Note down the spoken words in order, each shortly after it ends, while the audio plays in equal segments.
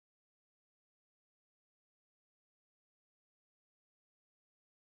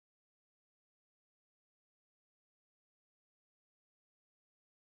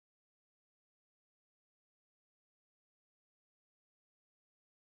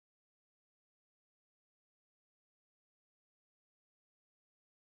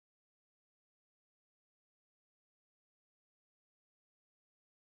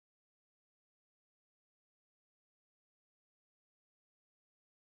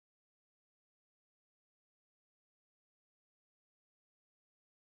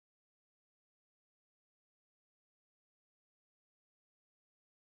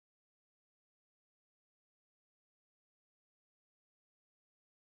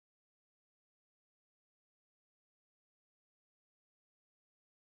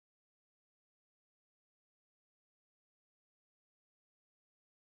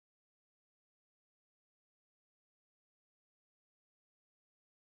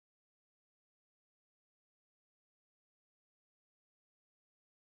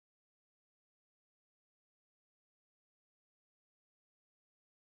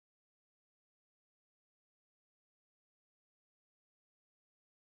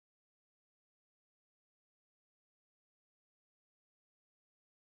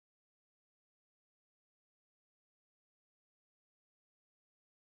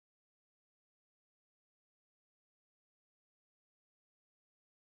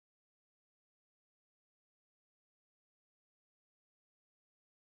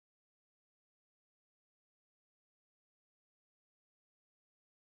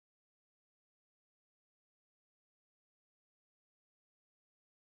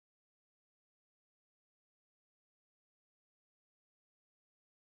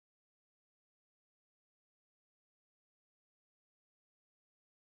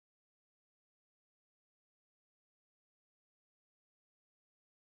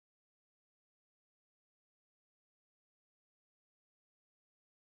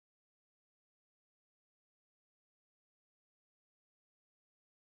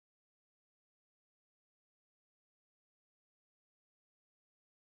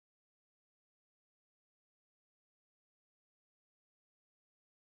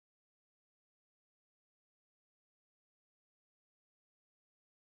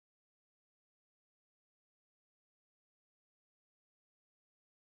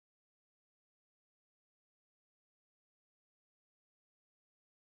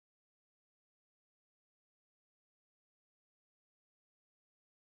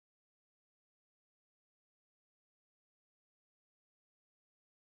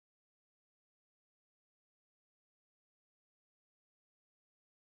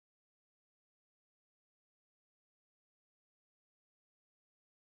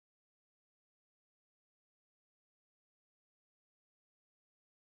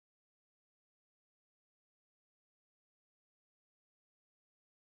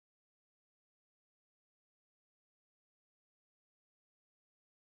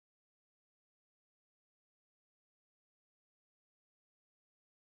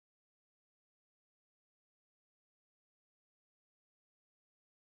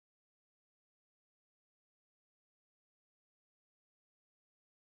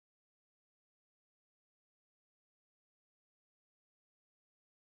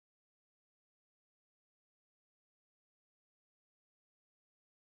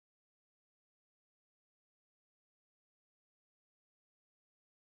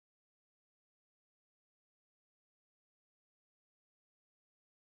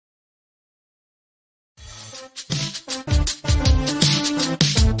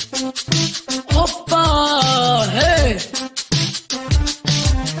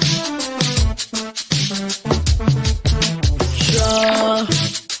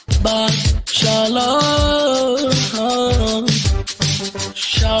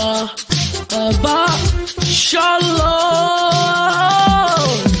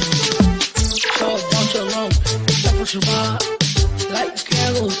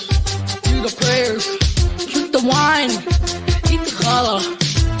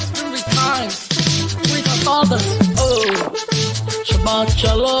Shabbat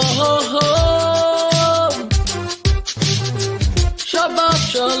Shalom. Shabbat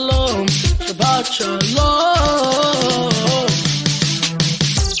Shalom. Shabbat Shalom.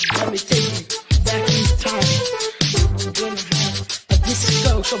 Let me take you back in time. We're gonna have a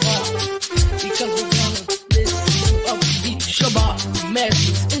disco Shabbat because we're gonna listen to upbeat Shabbat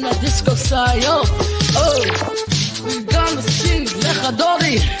messages in a disco style. Oh, we're gonna sing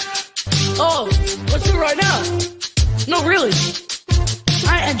Lechadori. Oh, let's do it right now. No, really.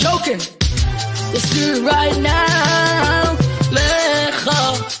 I ain't joking. Let's do it right now.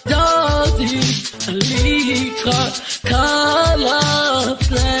 Lechadori, Yitro, Kaballat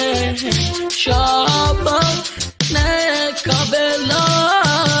Shabbat, Nekabela.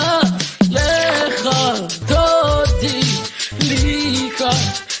 Lechadori, Yitro,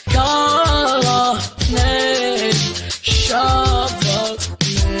 Kaballat Shabbat,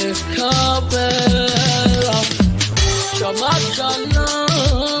 Nekabela. Shabbat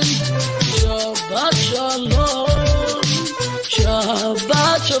Shalom, Shabbat Shalom,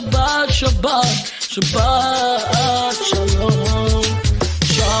 Shabbat Shabbat Shabbat, Shabbat Shalom,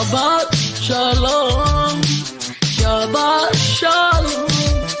 Shabbat Shalom, Shabbat Shalom,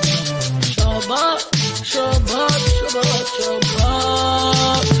 Shabbat Shabbat Shabbat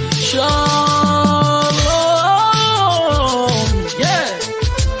Shabbat Shalom. Yeah.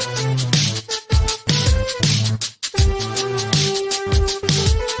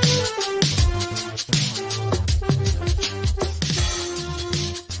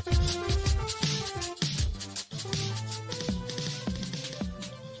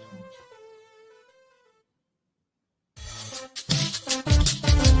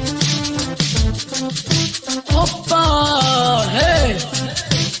 Hoppa, hey.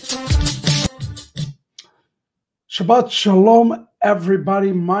 Shabbat Shalom,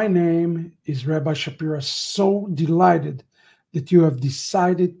 everybody. My name is Rabbi Shapira. So delighted that you have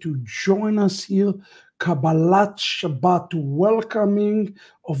decided to join us here. Kaballat Shabbat, welcoming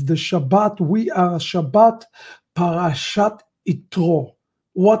of the Shabbat. We are Shabbat Parashat Yitro.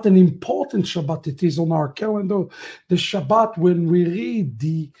 What an important Shabbat it is on our calendar. The Shabbat, when we read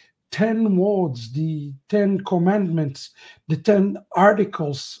the 10 words, the 10 commandments, the 10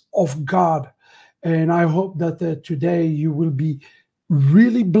 articles of God. And I hope that today you will be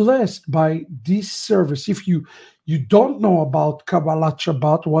really blessed by this service. If you don't know about Kaballat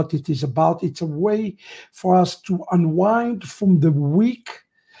Shabbat, what it is about, it's a way for us to unwind from the week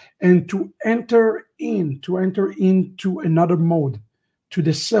and to enter into another mode, to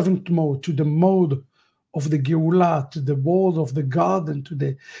the seventh mode, to the mode of the Geulah, to the world of the garden, to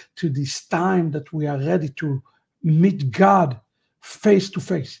this time that we are ready to meet God face to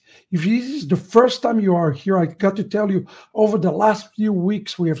face. If this is the first time you are here, I got to tell you, over the last few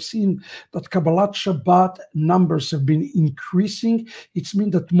weeks, we have seen that Kaballat Shabbat numbers have been increasing. It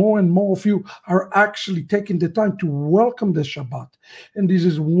means that more and more of you are actually taking the time to welcome the Shabbat. And this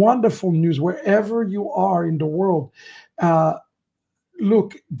is wonderful news wherever you are in the world.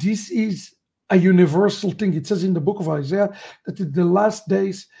 Look, this is a universal thing. It says in the book of Isaiah that in the last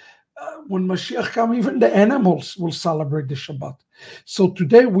days, when Mashiach comes, even the animals will celebrate the Shabbat. So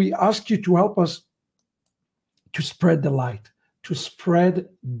today we ask you to help us to spread the light, to spread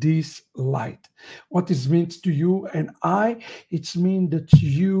this light. What it means to you and I, it means that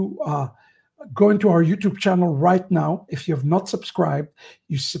you go into our YouTube channel right now. If you have not subscribed,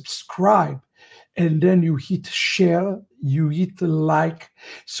 you subscribe. And then you hit share, you hit like,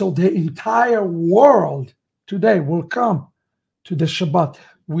 so the entire world today will come to the Shabbat.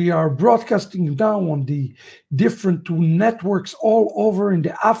 We are broadcasting now on the different networks all over, in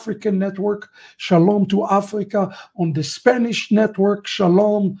the African network, Shalom to Africa, on the Spanish network,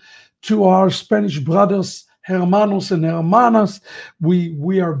 Shalom to our Spanish brothers, hermanos and hermanas.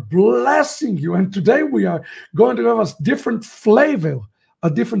 We are blessing you, and today we are going to have a different flavor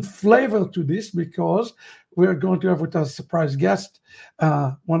to this, because we are going to have with us a surprise guest,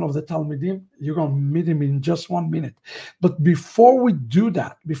 one of the Talmidim. You're going to meet him in just 1 minute. But before we do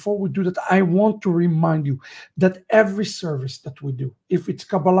that, I want to remind you that every service that we do, if it's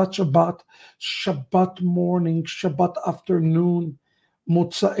Kaballat Shabbat, Shabbat morning, Shabbat afternoon,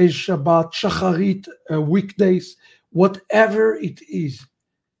 Motzei Shabbat, Shacharit, weekdays, whatever it is,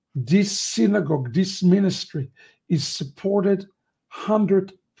 this synagogue, this ministry is supported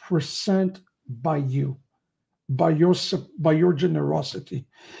 100% by you, by your generosity.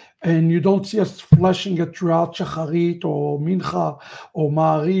 And you don't see us flashing it throughout Shacharit or Mincha or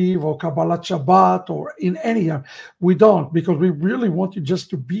Ma'ariv or Kaballat Shabbat or in any. We don't, because we really want you just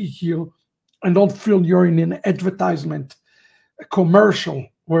to be here and don't feel you're in an advertisement, a commercial.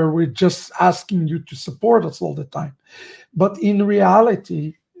 where we're just asking you to support us all the time. But in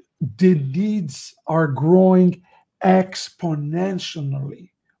reality, the needs are growing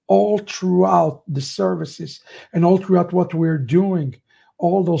exponentially all throughout the services and all throughout what we're doing,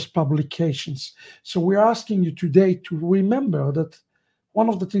 all those publications. So we're asking you today to remember that one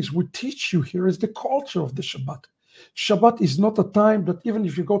of the things we teach you here is the culture of the Shabbat. Shabbat is not a time that even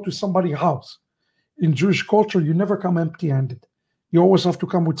if you go to somebody's house, in Jewish culture, you never come empty-handed. You always have to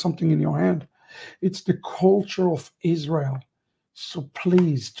come with something in your hand. It's the culture of Israel. So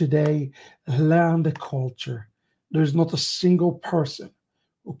please, today, learn the culture. There's not a single person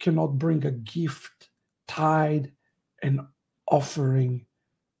who cannot bring a gift, tithe, and offering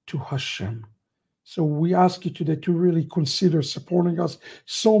to Hashem. So we ask you today to really consider supporting us.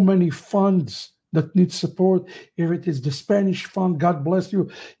 So many funds that need support. If it is the Spanish fund, God bless you.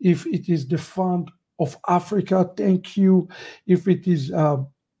 If it is the fund of Africa, thank you. If it is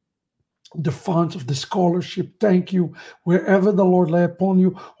the funds of the scholarship, thank you. Wherever the Lord lay upon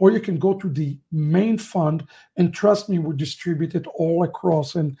you, or you can go to the main fund, and trust me, we distribute it all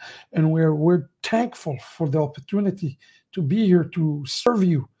across, and we're thankful for the opportunity to be here to serve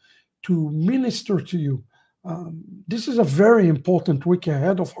you, to minister to you. This is a very important week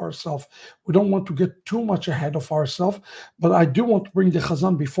ahead of ourselves. We don't want to get too much ahead of ourselves, but I do want to bring the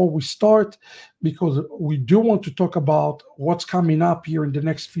Chazan before we start, because we do want to talk about what's coming up here in the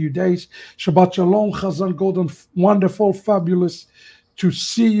next few days. Shabbat Shalom, Chazan Golden, wonderful, fabulous to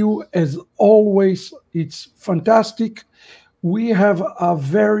see you as always. It's fantastic. We have a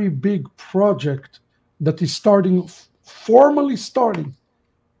very big project that is formally starting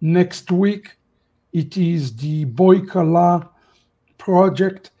next week. It is the Boy Kala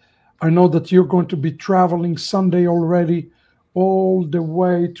project. I know that you're going to be traveling Sunday already all the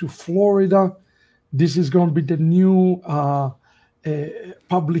way to Florida. This is going to be the new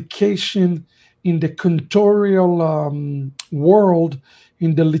publication in the cantorial world,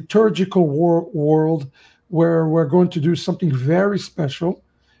 in the liturgical world, where we're going to do something very special.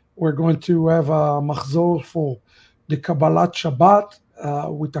 We're going to have a machzor for the Kaballat Shabbat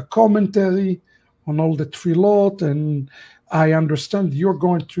with a commentary on all the tefillot, and I understand you're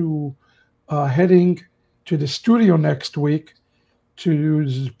going to heading to the studio next week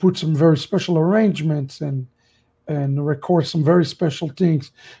to put some very special arrangements and record some very special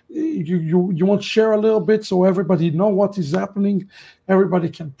things. You want to share a little bit so everybody know what is happening, everybody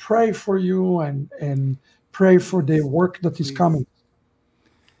can pray for you and pray for the work that is coming.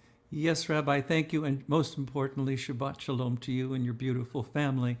 Yes, Rabbi, thank you, and most importantly, Shabbat Shalom to you and your beautiful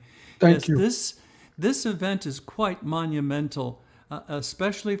family. Thank you. This event is quite monumental,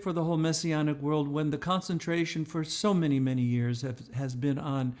 especially for the whole Messianic world, when the concentration for so many, many years has been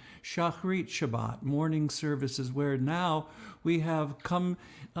on Shachrit Shabbat, morning services, where now we have come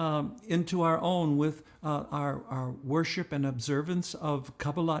into our own with our worship and observance of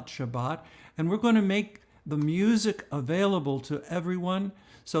Kaballat Shabbat, and we're going to make the music available to everyone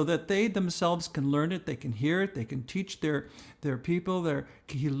so that they themselves can learn it, they can hear it, they can teach their people, their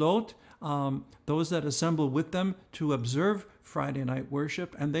kihilot, those that assemble with them to observe Friday night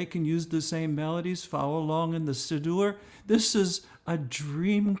worship, and they can use the same melodies, follow along in the Siddur. This is a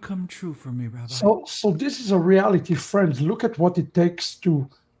dream come true for me, Rabbi. So this is a reality, friends. Look at what it takes to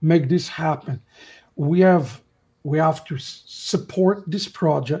make this happen. We have to support this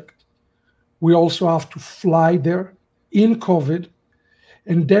project. We also have to fly there in COVID.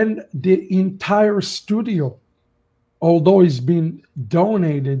 And then the entire studio, although it's been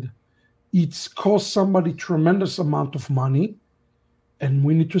donated, it's cost somebody tremendous amount of money, and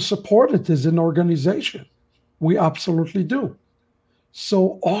we need to support it as an organization. We absolutely do.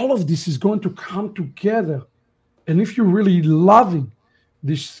 So all of this is going to come together. And if you're really loving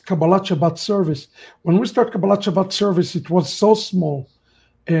this Kaballat Shabbat service, when we start Kaballat Shabbat service, it was so small.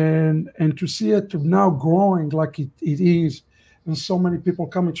 And to see it now growing like it is, and so many people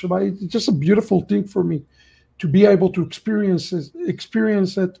coming to Shabbat, it's just a beautiful thing for me to be able to experience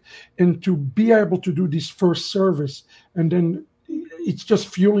it, and to be able to do this first service. And then it's just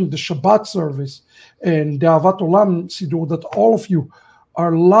fueling the Shabbat service and the Avat Olam Siddur that all of you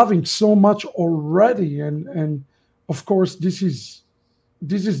are loving so much already. And of course, this is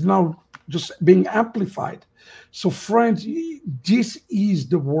now just being amplified. So friends, this is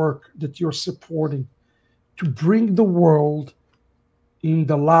the work that you're supporting to bring the world in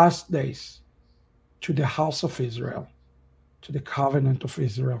the last days to the house of Israel, to the covenant of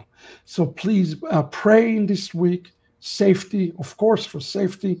Israel. So please pray in this week, safety, of course, for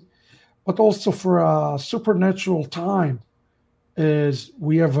safety, but also for a supernatural time, as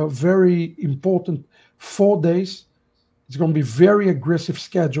we have a very important 4 days. It's going to be very aggressive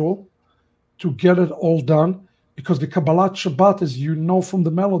schedule to get it all done, because the Kaballat Shabbat, as you know from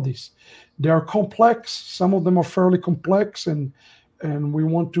the melodies, they are complex. Some of them are fairly complex, and we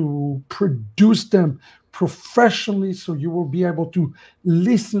want to produce them professionally, so you will be able to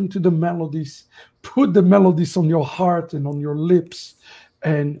listen to the melodies, put the melodies on your heart and on your lips,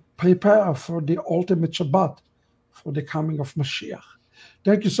 and prepare for the ultimate Shabbat, for the coming of Mashiach.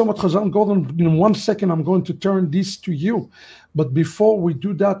 Thank you so much, Chazan Gordon. In 1 second, I'm going to turn this to you. But before we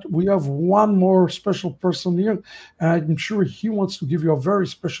do that, we have one more special person here, and I'm sure he wants to give you a very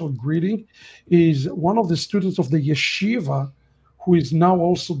special greeting. He's one of the students of the yeshiva, who is now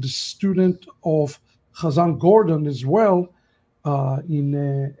also the student of Chazan Gordon as well,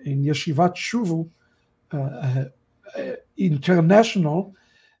 in Yeshivat Shuvu International.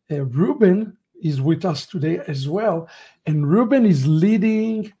 Ruben is with us today as well, and Ruben is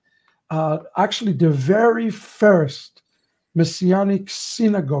leading actually the very first Messianic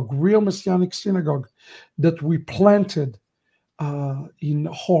synagogue, real Messianic synagogue, that we planted in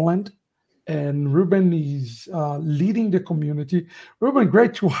Holland. And Ruben is leading the community. Ruben,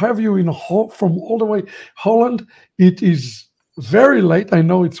 great to have you from all the way Holland. It is very late. I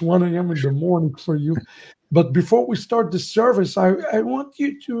know it's 1 a.m. in the morning for you. But before we start the service, I want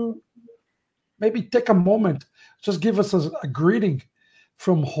you to maybe take a moment, just give us a greeting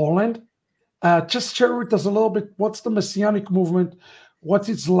from Holland. Just share with us a little bit, what's the Messianic movement, what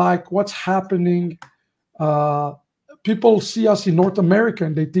it's like, what's happening. People see us in North America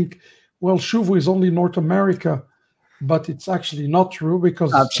and they think, well, Shuvu is only North America, but it's actually not true,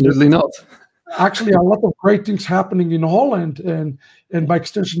 because absolutely not. Actually, a lot of great things happening in Holland and by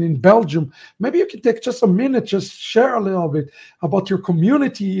extension in Belgium. Maybe you can take just a minute, just share a little bit about your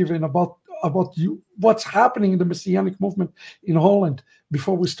community, even about you, what's happening in the Messianic movement in Holland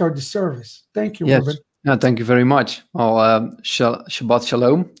before we start the service. Thank you, Yes. Ruben. No, thank you very much. Well, Shabbat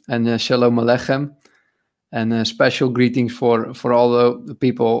Shalom and Shalom Aleichem. And special greetings for all the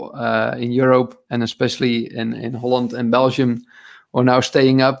people in Europe, and especially in Holland and Belgium, who are now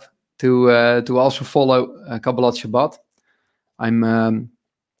staying up to also follow Kaballat Shabbat.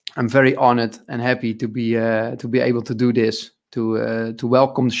 I'm very honored and happy to be able to do this, to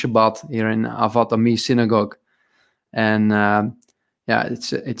welcome the Shabbat here in Avat Ami Synagogue, and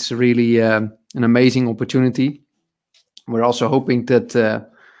it's really an amazing opportunity. We're also hoping that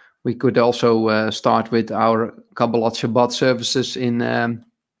we could also start with our Kaballat Shabbat services in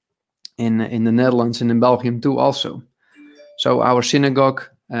the Netherlands and in Belgium too also. So our synagogue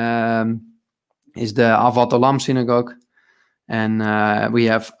is the Avat Olam synagogue, and we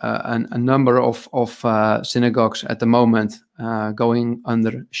have a number of synagogues at the moment going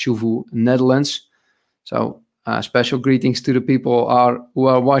under Shuvu Netherlands. So special greetings to the people who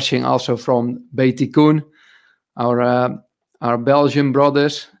are watching also from Beit Tikkun, our Belgian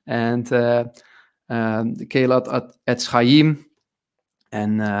brothers, and Kaballat Etz Chaim,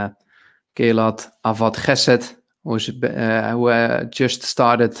 and Kaballat Avat Chesed, who just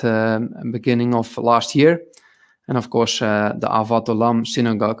started beginning of last year, and of course the Avat Olam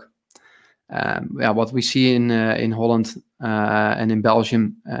synagogue. What we see in Holland and in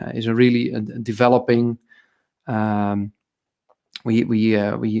Belgium is a really developing.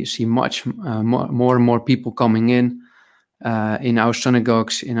 We see much more and more people coming in our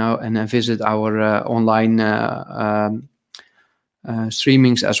synagogues, and visit our online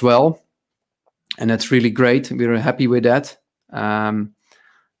streamings as well, and that's really great. We're happy with that.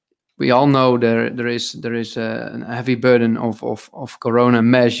 We all know there is a heavy burden of Corona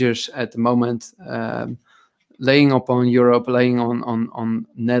measures at the moment, laying upon Europe, laying on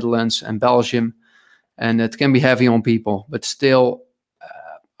Netherlands and Belgium, and it can be heavy on people. But still,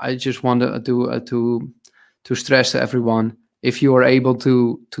 I just want to stress to everyone, if you are able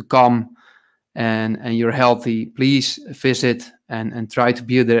to come and you're healthy, please visit and try to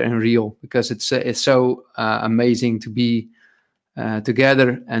be there and real, because it's so amazing to be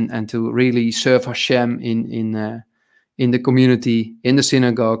together and to really serve Hashem in the community, in the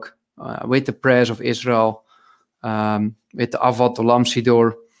synagogue, with the prayers of Israel, with the Avat Olam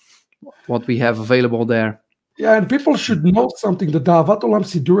Siddur, what we have available there. Yeah, and people should know something, that the Avat Olam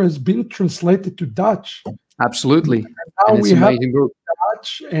Siddur has been translated to Dutch. Absolutely. And now and we have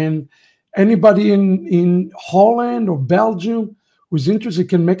Dutch, and anybody in Holland or Belgium who's interested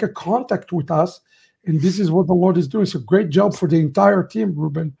can make a contact with us. And this is what the Lord is doing. So great job for the entire team,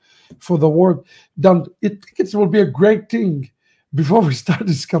 Ruben, for the work done. It will be a great thing. Before we start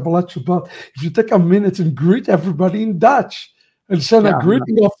this Kaballat Shabbat, if you take a minute and greet everybody in Dutch and send a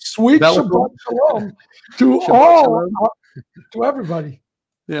greeting of sweet Shabbat Shalom to Shabbat to everybody.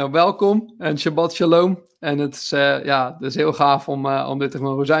 Ja, welkom en Shabbat Shalom. En het is heel gaaf om dit te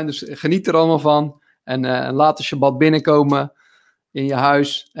mogen zijn. Dus geniet er allemaal van. En laat de Shabbat binnenkomen in je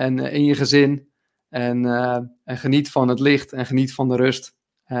huis en in je gezin. En geniet van het licht en geniet van de rust.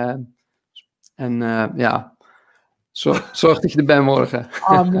 Zorg dat je er bent morgen.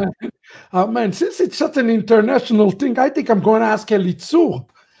 Amen. Amen. Since it's such an international thing, I think I'm going to ask Elitzur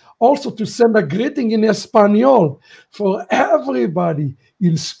also to send a greeting in Espanol for everybody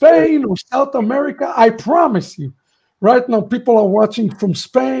in Spain or South America. I promise you. Right now, people are watching from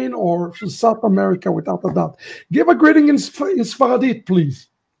Spain or from South America without a doubt. Give a greeting in Sfaradit, please.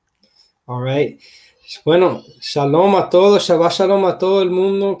 All right. Bueno, shalom a todos, Shabbat shalom a todo el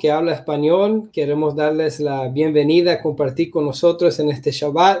mundo que habla español. Queremos darles la bienvenida a compartir con nosotros en este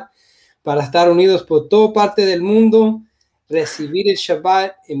Shabbat para estar unidos por toda parte del mundo, recibir el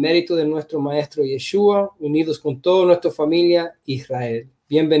Shabbat en mérito de nuestro Maestro Yeshua, unidos con toda nuestra familia Israel.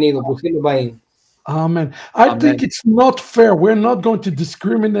 Bienvenido, Bruchim Baim. Amen. I think it's not fair. We're not going to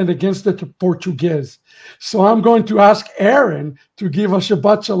discriminate against the Portuguese. So I'm going to ask Aaron to give a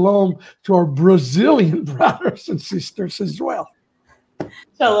Shabbat Shalom to our Brazilian brothers and sisters as well.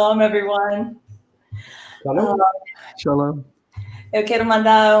 Shalom, everyone. Shalom. Shalom. Eu quero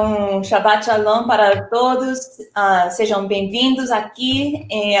mandar Shabbat Shalom para todos. Sejam bem-vindos aqui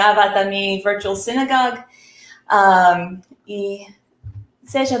em Avatami Virtual Synagogue. E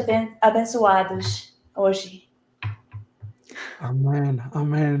sejam abençoados hoje. Amen.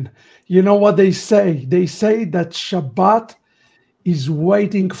 Amen. You know what they say? They say that Shabbat is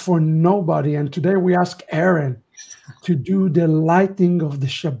waiting for nobody. And today we ask Aaron to do the lighting of the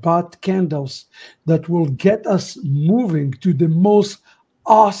Shabbat candles that will get us moving to the most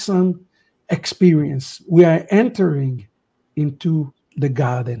awesome experience. We are entering into the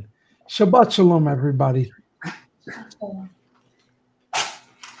garden. Shabbat Shalom, everybody.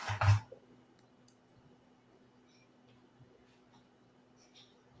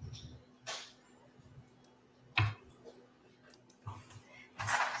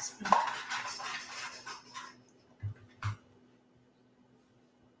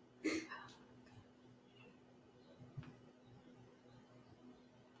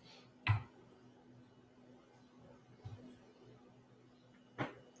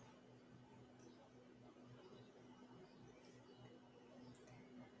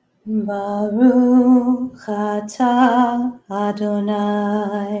 Baruch atah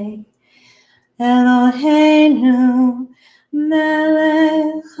Adonai Eloheinu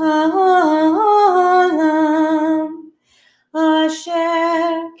melech haolam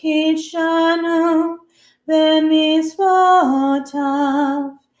asher kitshanu b'mitzvotav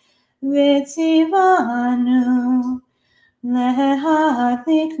v'tzivanu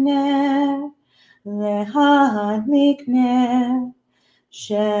lehadlik ner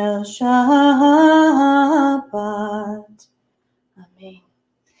Shel Shabbat. Amen.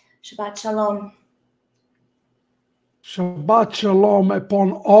 Shabbat Shalom. Shabbat Shalom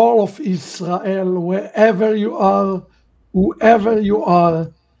upon all of Israel, wherever you are, whoever you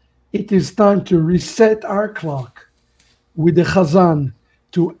are. It is time to reset our clock with the Chazan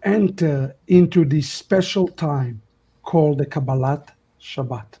to enter into this special time called the Kaballat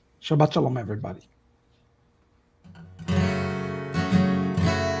Shabbat. Shabbat Shalom, everybody.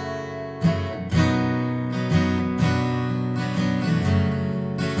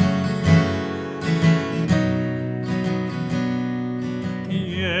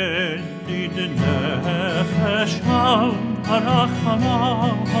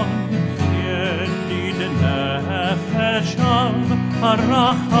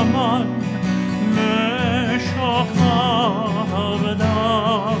 הרחמן משוכב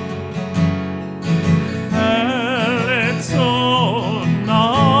דם ארץ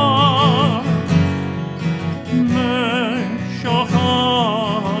עונה משוכב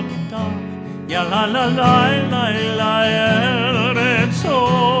דם ילה לה לה לה לה ארץ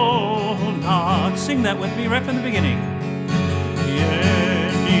עונה. Sing that with me right from the beginning.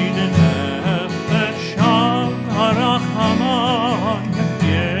 ידיד נפש הרחמן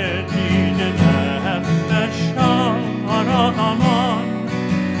ידיד נפש הרחמן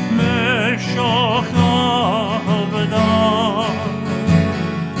משוכב דם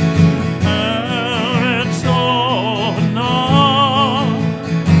ארץ עונה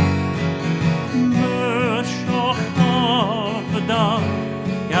משוכב דם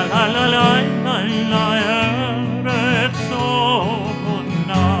ילה לה לה לה ארץ עונה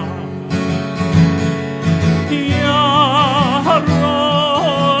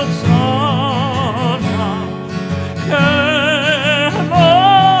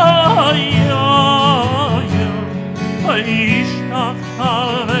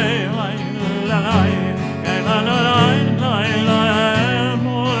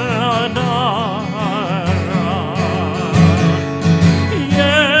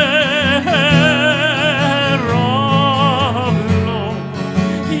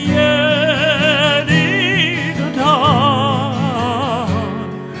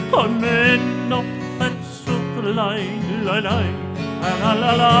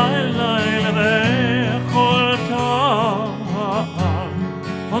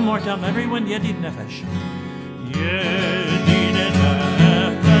One more time, everyone. Yedid nefesh. Yedid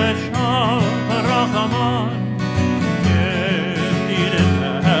nefesh al-Rachaman. Yedid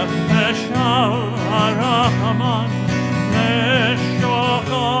nefesh al-Rachaman.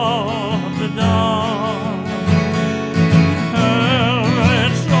 Meshochot dam.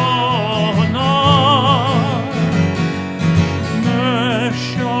 Eretz onai.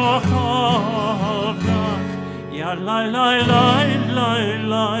 Meshochot dam. Ya lai lai lai lai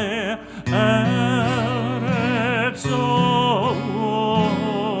lai. Eretz onai.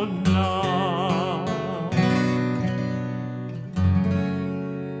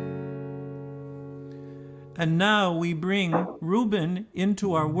 And now we bring Reuben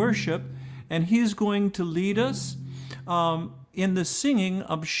into our worship, and he's going to lead us in the singing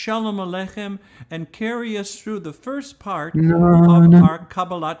of Shalom Aleichem and carry us through the first part of our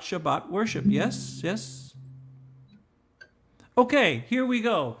Kaballat Shabbat worship. Yes? Yes? Okay, here we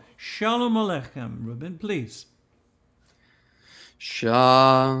go. Shalom Aleichem. Reuben, please.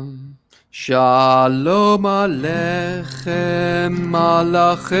 Shalom Aleichem,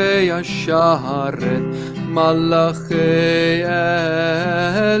 Malachei Asharet, Malachei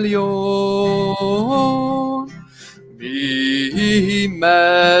Elyon,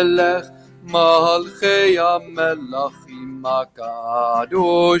 Bimelech, Malchei HaMelachim,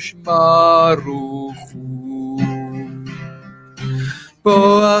 HaKadosh Baruch Hu.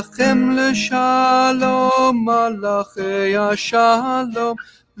 Boachem l'shalom, Malachei Ashalom,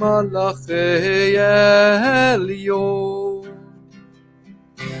 Malachei Elyon.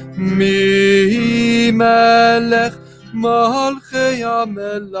 Mimelech Malchei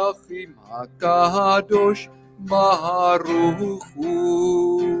HaMelachim, HaKadosh Baruch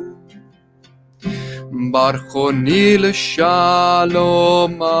Hu. Barchoni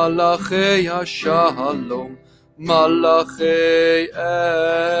l'shalom, Malachei Ashalom, Malachei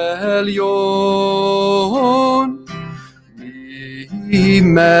Elyon.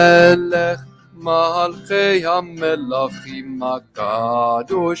 Melech Malchei HaMelachim,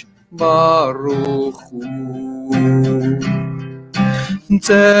 HaKadosh Baruch Hu.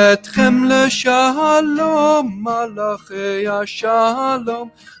 Tzedchem l'shalom, Malachei Ashalom,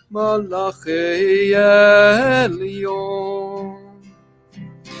 Malachei Elyon.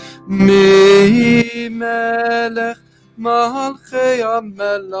 Melech Malchei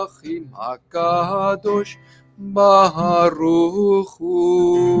HaMelachim, HaKadosh Baruch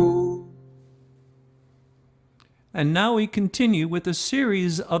Hu. And now we continue with a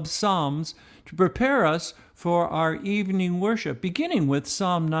series of psalms to prepare us for our evening worship, beginning with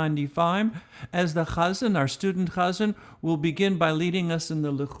Psalm 95, as the Chazan, our student Chazan, will begin by leading us in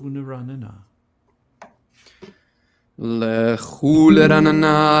the Lechu L'Ranana. Lechu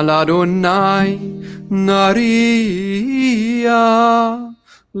L'Ranana l'Adonai, Nariya,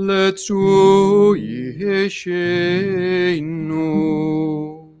 Letzu Yeshenu.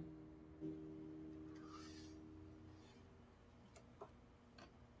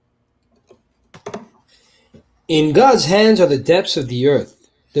 In God's hands are the depths of the earth.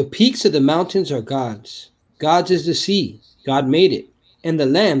 The peaks of the mountains are God's. God's is the sea. God made it, and the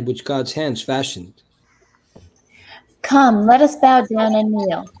land which God's hands fashioned. Come, let us bow down and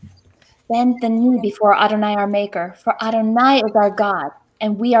kneel. Bend the knee before Adonai our Maker, for Adonai is our God,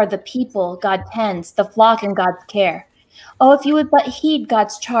 and we are the people God tends, the flock in God's care. Oh, if you would but heed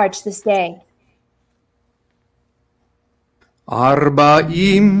God's charge this day.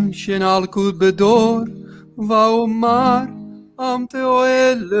 Arba'im shenalkud bedor, va'omar am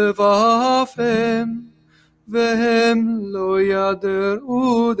te'oel levafem, vehem lo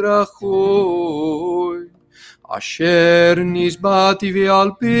yaderu drachoi, asher nizbati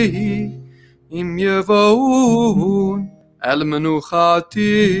ve'alpihi, im yevoun el menuchati.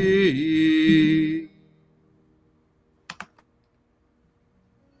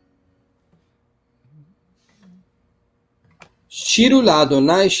 Shiru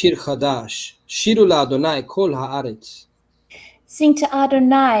la'Adonai shir chadash. Shiru la'Adonai kol ha'aretz. Sing to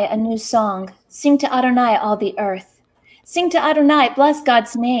Adonai a new song. Sing to Adonai all the earth. Sing to Adonai, bless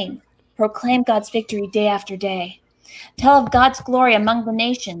God's name. Proclaim God's victory day after day. Tell of God's glory among the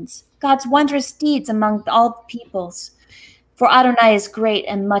nations, God's wondrous deeds among all peoples. For Adonai is great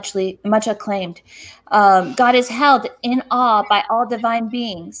and much acclaimed. God is held in awe by all divine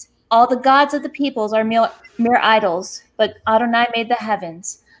beings. All the gods of the peoples are mere idols, but Adonai made the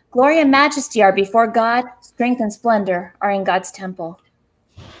heavens. Glory and majesty are before God. Strength and splendor are in God's temple.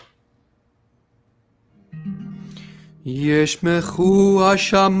 ישמחו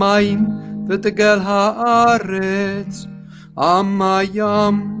השמיים ותגל הארץ, עם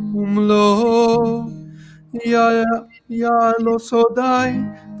הים ומלואו, יעלו סודי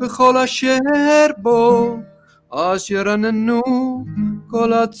וכל אשר בו, אז ירננו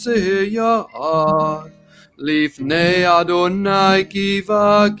כל עצי יער, לפני אדוני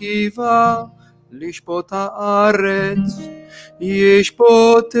קיווה קיווה, לשפוט הארץ,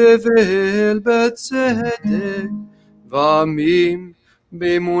 ישפוט תבל בצדק, ועמים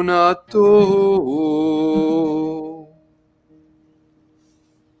באמונתו.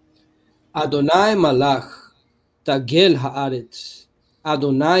 Adonai Malach, Tagel Haaretz.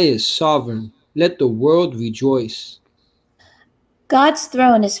 Adonai is sovereign. Let the world rejoice. God's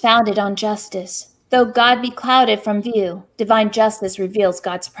throne is founded on justice. Though God be clouded from view, divine justice reveals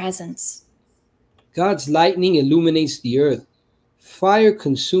God's presence. God's lightning illuminates the earth. Fire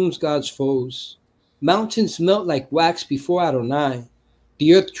consumes God's foes. Mountains melt like wax before Adonai.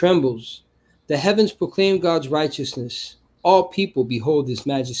 The earth trembles. The heavens proclaim God's righteousness. All people behold his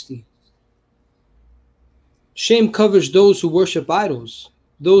majesty. Shame covers those who worship idols,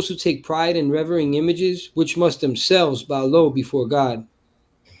 those who take pride in revering images, which must themselves bow low before God.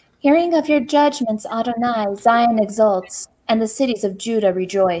 Hearing of your judgments, Adonai, Zion exults, and the cities of Judah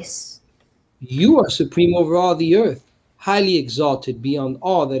rejoice. You are supreme over all the earth, highly exalted beyond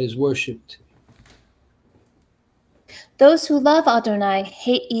all that is worshipped. Those who love Adonai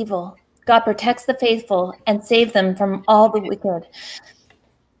hate evil. God protects the faithful and saves them from all the wicked.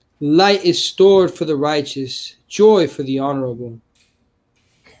 Light is stored for the righteous, joy for the honorable.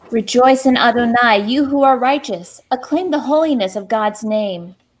 Rejoice in Adonai, you who are righteous. Acclaim the holiness of God's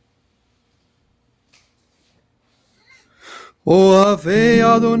name. אוהבי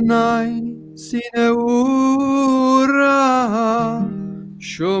אדוני שנאו רע,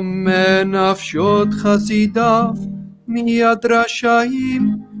 שומר נפשות חסידיו מיד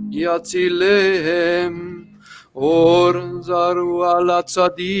רשעים יצילם. אור זרו על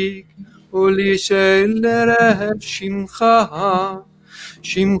הצדיק ולשלרף שמך,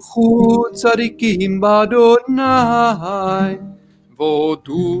 שמחו צדיקים באדוני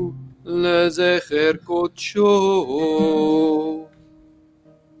והודו לזכר קודשו.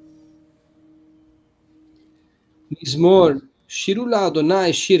 Mizmor, Shiru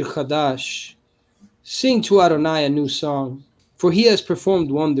Adonai Shir Chadash. Sing to Adonai a new song, for he has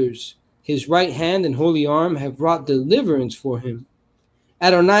performed wonders. His right hand and holy arm have wrought deliverance for him.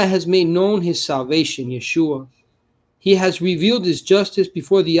 Adonai has made known his salvation, Yeshua. He has revealed his justice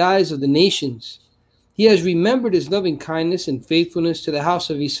before the eyes of the nations. He has remembered his loving kindness and faithfulness to the house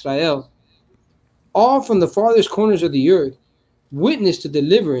of Israel. All from the farthest corners of the earth witness the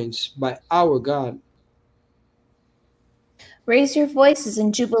deliverance by our God. Raise your voices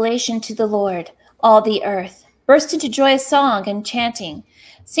in jubilation to the Lord, all the earth. Burst into joyous song and chanting.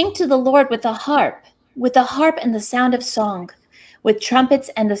 Sing to the Lord with a harp and the sound of song, with trumpets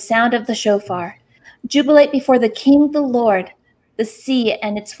and the sound of the shofar. Jubilate before the King, the Lord. The sea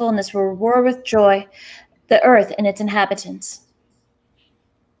and its fullness will roar with joy, the earth and its inhabitants.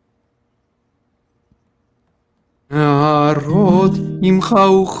 נהרות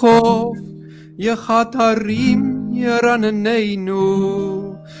ימחאו חוף, יחתרים ירננו,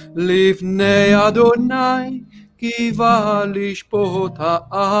 לפני אדוני קיווה לשפוט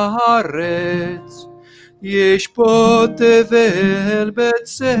הארץ, ישפוט תבל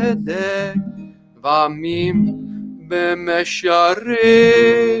בצדק, ועמים במשרים.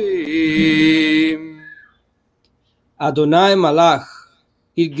 Adonai Malach,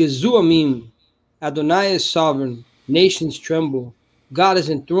 Irgezu Amim. Adonai is sovereign, nations tremble. God is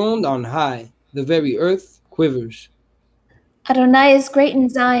enthroned on high, the very earth quivers. Adonai is great in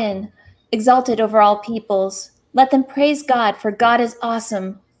Zion, exalted over all peoples. Let them praise God, for God is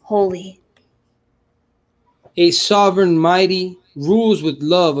awesome, holy. A sovereign mighty rules with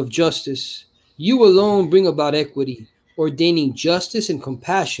love of justice. You alone bring about equity, ordaining justice and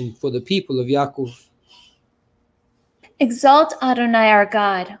compassion for the people of Yaakov. Exalt Adonai our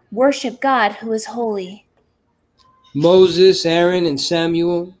God. Worship God who is holy. Moses, Aaron, and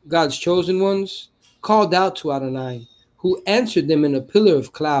Samuel, God's chosen ones, called out to Adonai, who answered them in a pillar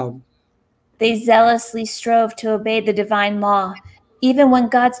of cloud. They zealously strove to obey the divine law, even when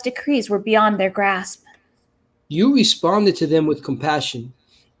God's decrees were beyond their grasp. You responded to them with compassion,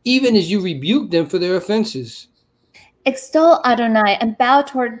 even as you rebuked them for their offenses. Extol Adonai and bow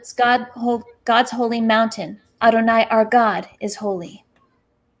towards God's holy mountain. Adonai, our God, is holy.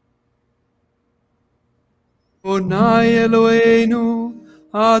 Adonai Eloheinu,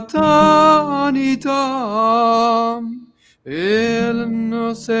 אתה עניתם, אל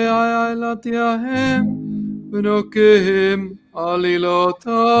נוסעי אלתיהם, ונוקם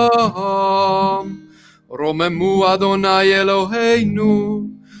עלילותם. רוממו אדוני אלוהינו,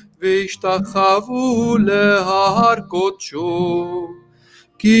 והשתחוו להר קודשו,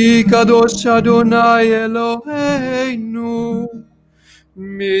 כי קדוש אדוני אלוהינו,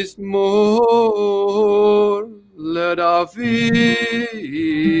 מזמור לדוד.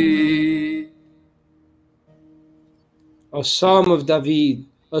 A psalm of David.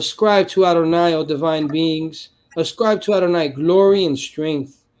 Ascribe to Adonai, O divine beings. Ascribe to Adonai glory and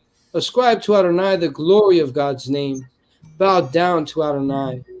strength. Ascribe to Adonai the glory of God's name. Bow down to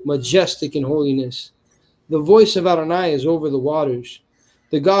Adonai, majestic in holiness. The voice of Adonai is over the waters.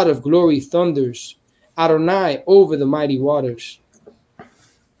 The God of glory thunders. Adonai over the mighty waters.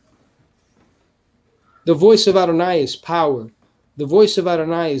 The voice of Adonai is power. The voice of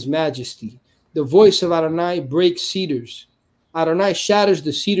Adonai is majesty. The voice of Adonai breaks cedars. Adonai shatters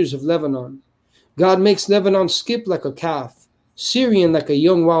the cedars of Lebanon. God makes Lebanon skip like a calf, Syrian like a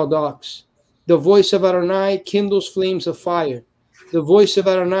young wild ox. The voice of Adonai kindles flames of fire. The voice of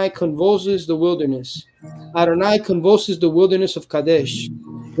Adonai convulses the wilderness. Adonai convulses the wilderness of Kadesh.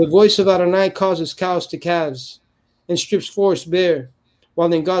 The voice of Adonai causes cows to calves and strips forests bare.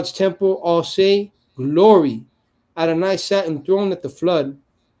 While in God's temple all say, glory. Adonai sat enthroned at the flood.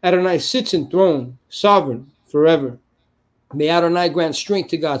 Adonai sits enthroned, sovereign, forever. May Adonai grant strength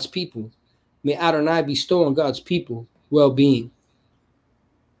to God's people. May Adonai bestow on God's people well-being.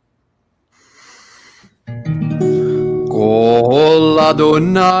 כל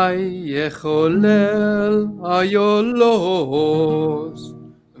אדוני יחולל היולוס,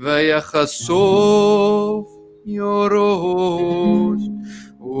 ויחשוף יורוס,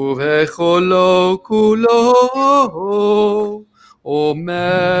 ובחולו כולו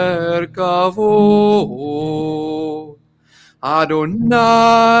אומר כבוד.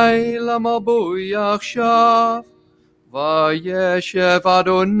 אדוני למבוי עכשיו, וישב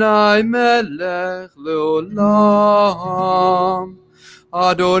אדוני מלך לעולם.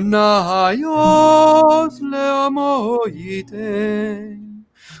 אדוני עוז לעמו ייתן,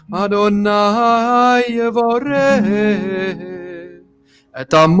 אדוני יברך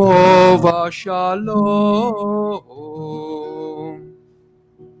את עמו בשלום.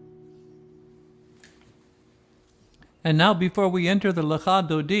 And now, before we enter the Lecha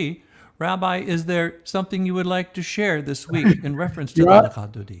Dodi, Rabbi, is there something you would like to share this week in reference to the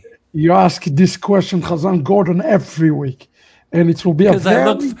Lecha Dodi? You ask this question, Chazan Gordon, every week, and it will be a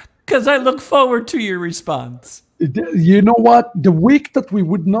very... Because I look forward to your response. You know what? The week that we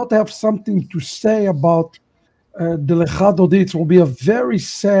would not have something to say about the Lecha Dodi, it will be a very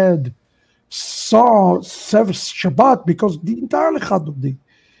sad Shabbat, because the entire Lecha Dodi,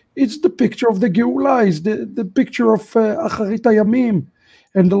 it's the picture of the Geula, it's the picture of Acharit Hayamim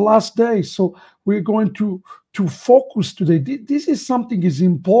and the last day. So we're going to focus today. This is something is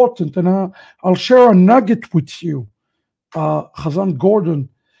important, and I'll share a nugget with you, Chazan Gordon,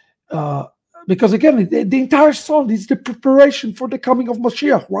 because again, the entire song is the preparation for the coming of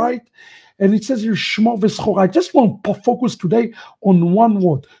Mashiach, right? And it says, Shmo v'schor. I just want to focus today on one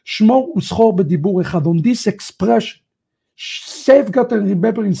word, Shmo v'schor b'dibur echad, on this expression. Safeguard and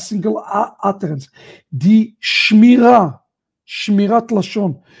remember in single utterance. The Shmirat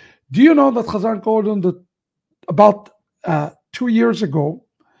Lashon. Do you know that Chazan Gordon, that about 2 years ago,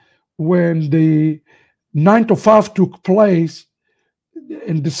 when the 9 of Av took place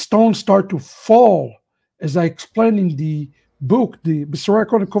and the stones start to fall, as I explained in the book, the Besorah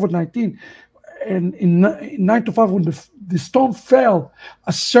According to COVID-19, and in 9 of Av, when the stone fell,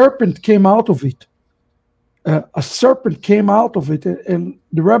 a serpent came out of it. And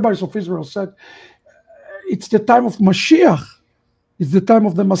the rabbis of Israel said, it's the time of Mashiach, it's the time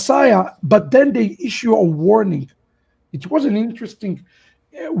of the Messiah, but then they issue a warning. It was an interesting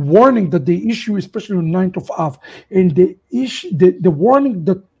warning that they issue, especially on 9th of Av, and the warning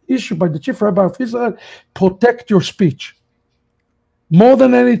that issued by the chief rabbi of Israel: protect your speech. More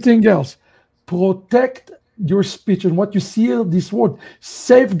than anything else, protect your speech. And what you see here, this word,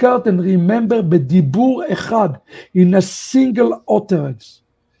 safeguard and remember bedibur echad, in a single utterance.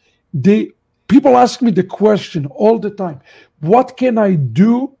 People ask me the question all the time, what can I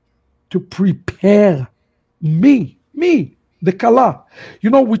do to prepare me, the Kala?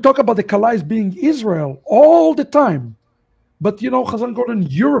 You know, we talk about the Kala as being Israel all the time. But you know, Chazan Gordon,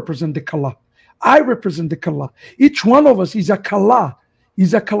 you represent the Kala. I represent the Kala. Each one of us is a Kala.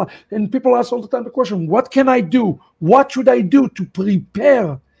 Is a Kala. And people ask all the time the question, what can I do? What should I do to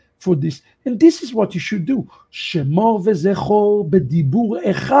prepare for this? And this is what you should do. Shemor וזכור בדיבור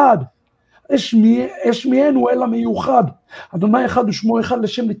אחד. השמיענו אל המיוחד. אדוני אחד ושמו אחד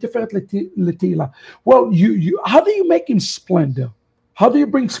לשם לתפארת לתהילה. Well, how do you make him splendor? How do you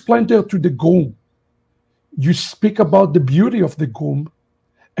bring splendor to the groom? You speak about the beauty of the groom,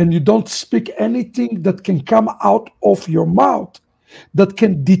 and you don't speak anything that can come out of your mouth that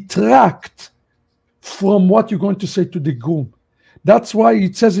can detract from what you're going to say to the groom. That's why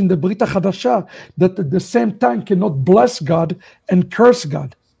it says in the Brit HaChadashah that at the same time cannot bless God and curse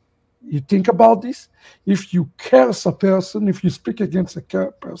God. You think about this? If you curse a person, if you speak against a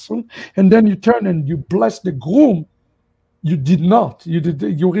person, and then you turn and you bless the groom, you did not.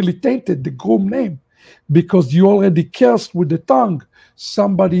 You really tainted the groom name because you already cursed with the tongue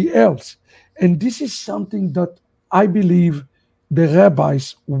somebody else. And this is something that I believe the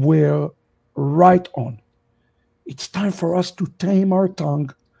rabbis were right on. It's time for us to tame our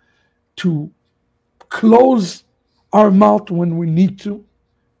tongue, to close our mouth when we need to,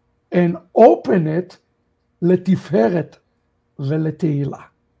 and open it letiferet veletehila.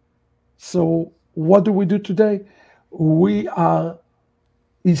 So what do we do today? We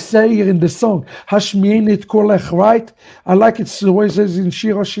say here in the song, Hashmi'ini et kolech, right? I like it the way it says in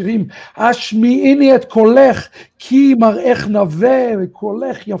Shir HaShirim, Hashmi'ini et kolech, ki mar'ech naveh,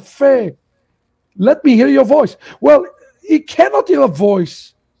 kolech yafeh. Let me hear your voice. Well, he cannot hear a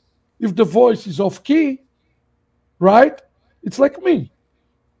voice if the voice is off key, right? It's like me.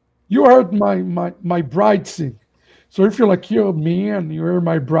 You heard my bride sing. So if you hear me and you hear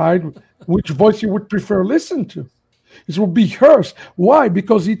my bride, which voice you would prefer listen to? It will be hers. Why?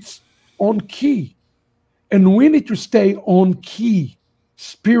 Because it's on key. And we need to stay on key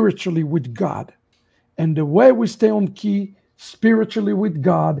spiritually with God. And the way we stay on key spiritually with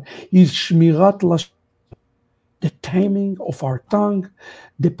God is shmirat lashon, the taming of our tongue,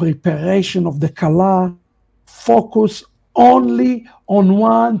 the preparation of the kala, focus only on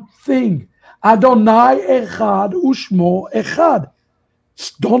one thing. Adonai echad ushmo echad.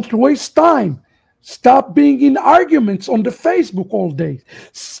 Don't waste time. Stop being in arguments on the Facebook all day.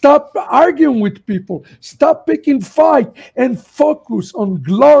 Stop arguing with people. Stop picking fight and focus on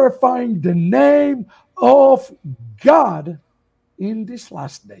glorifying the name of God in these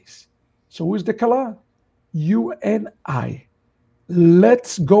last days. So who is the Kala? You and I.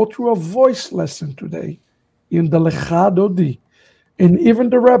 Let's go through a voice lesson today in the Lecha Dodi. And even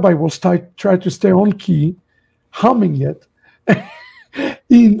the rabbi will try to stay on key, humming it,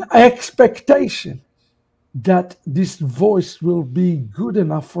 in expectation that this voice will be good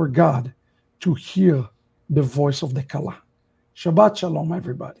enough for God to hear the voice of the Kala. Shabbat Shalom,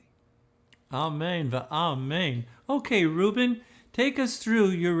 everybody. Amen v'amen. Okay, Reuben, take us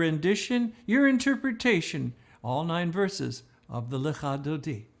through your rendition, your interpretation, all 9 verses of the Lecha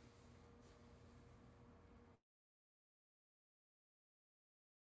Dodi.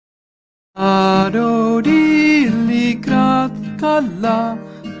 Adodi likrat kala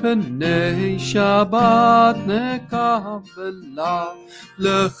pnei Shabbat nekabela.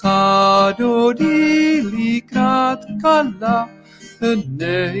 Lecha dodi likrat kala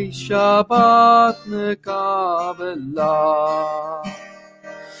pnei Shabbat nekabela.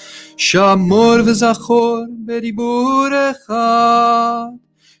 Shamor v'zachor b'dibur echad,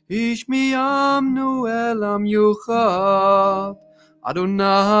 ishmiyamnu el hamiuchad.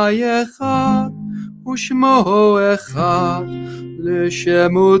 Adonai echad ushmo echad,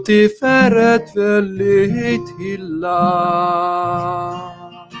 l'shem utiferet v'letehila.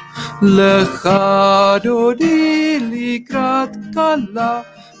 Lecha dodi likrat kala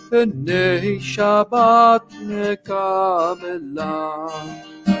pnei Shabbat nekabela.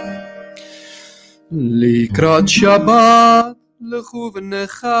 Likrat Shabbat lechu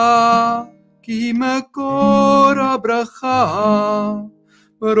v'necha, כי מקור הברכה,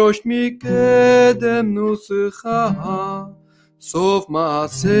 בראש מקדם נוסחה, סוף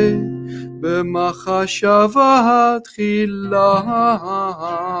מעשה במחשבה תחילה.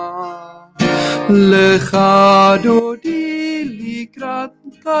 לך דודי לקראת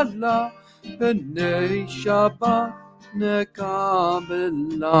כלה, פני שבת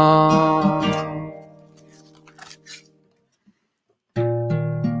נקבלה.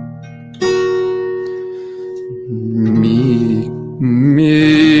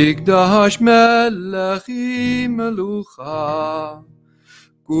 מקדש מלכי מלוכה,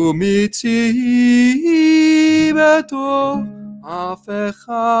 קומיצי בתוך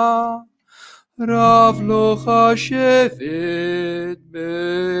הפכה, רב לו חשבת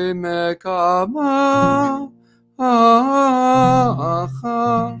במקמה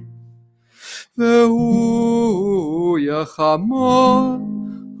והוא יחמול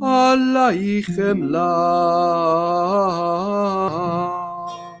עלייך חמלה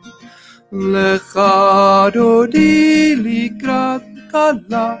לך דודי לקראת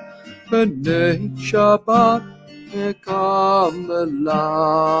כלה בני שבת נקבלה.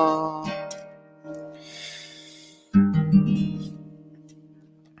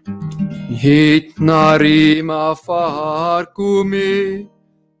 התנרים עפר קומי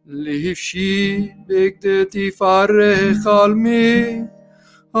לבשי בגדי תפארך עלמי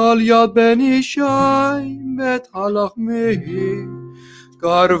על יד בן ישי בית הלחמי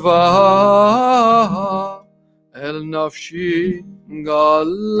קרבה אל נפשי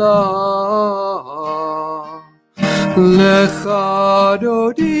גלה לך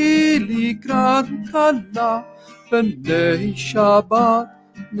דודי לקראת כלה בני שבת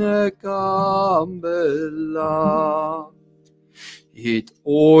נקבלה.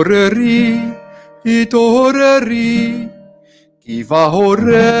 התעוררי התעוררי כי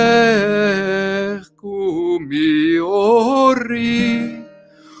בהורך קומי אורי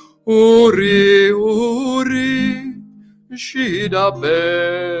אורי אורי שידברי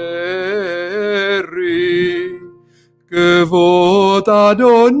כבוד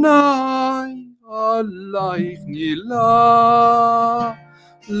אדוני עלייך נילה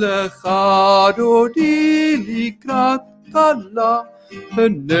לך דודי לקראת כלה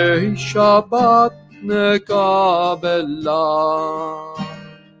בני שבת נקבלה.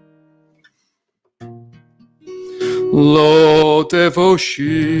 לא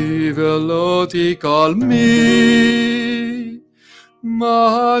תבושי ולא תקלמי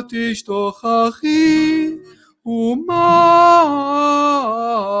מה תשתוכחי ומה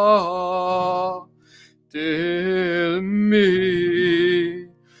תלמי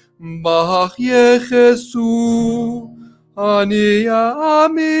בך יחסו אני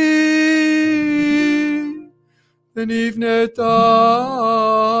עמי ונבנתה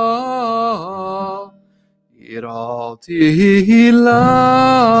עיר תהילה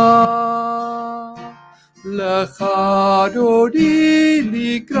לך דודי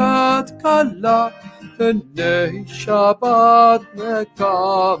לקראת כלה בני שבת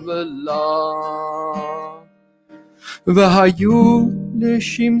נקבלה. והיו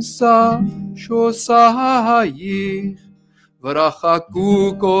לשמשה שוסייך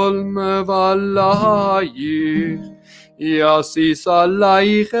ורחקו כל מבלייך יסיס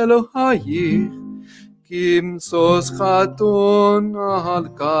עלייך אלוהייך כמשוש חתון על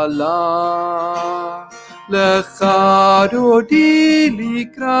כלה לך דודי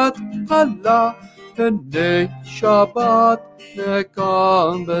לקראת כלה בני שבת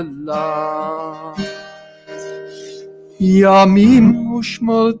נקבלה. ימים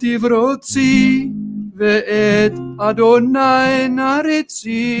ושמאל תברוצי ואת אדוני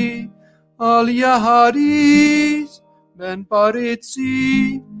נרצי על יהריס בן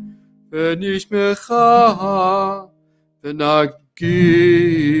פריצי ונשמחה ונגילה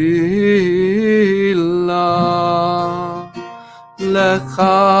לך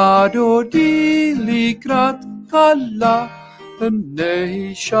דודי לקראת כלה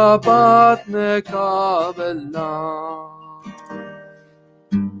בני שבת נקבלה.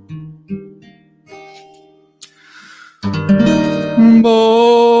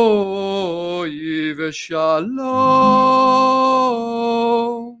 בואי ושלום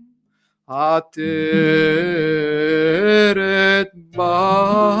עטרת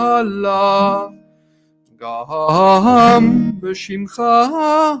בעלה גם בשמך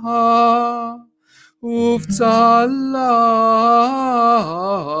ובצלה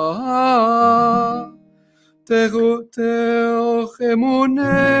תוך אמוני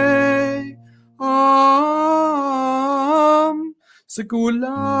עם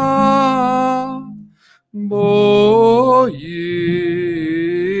סגולה בואי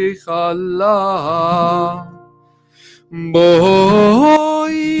חלה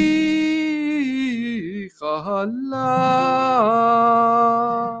בואי חלה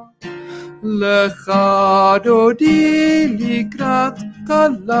לך דודי לקראת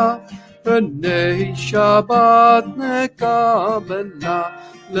כלה בני שבת נקבלה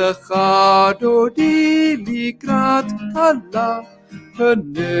לך דודי לקראת כלה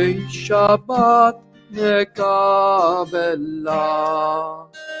בני שבת נקבלה.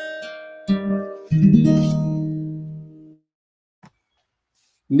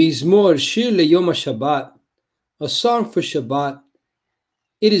 Mizmor, Shir LeYom HaShabbat, a song for Shabbat.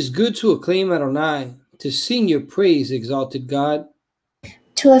 It is good to acclaim Adonai, to sing your praise, exalted God.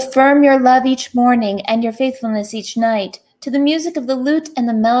 to affirm your love each morning and your faithfulness each night, to the music of the lute and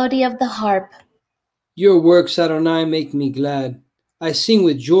the melody of the harp. Your works, Adonai, make me glad. I sing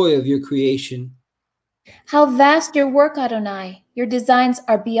with joy of your creation. How vast your work, Adonai! Your designs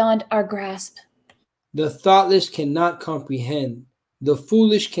are beyond our grasp. The thoughtless cannot comprehend. The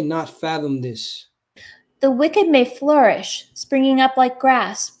foolish cannot fathom this. The wicked may flourish, springing up like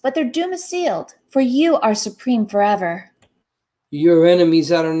grass, but their doom is sealed, for you are supreme forever. Your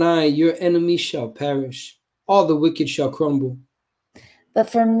enemies, Adonai, your enemies shall perish. All the wicked shall crumble. But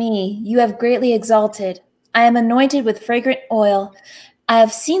for me, you have greatly exalted. I am anointed with fragrant oil. I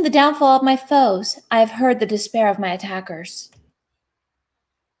have seen the downfall of my foes. I have heard the despair of my attackers.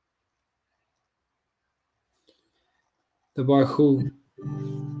 The Baruch Hu.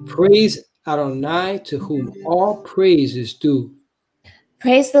 Praise Adonai, to whom all praise is due.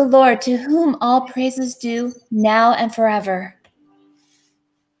 Praise the Lord, to whom all praise is due, now and forever.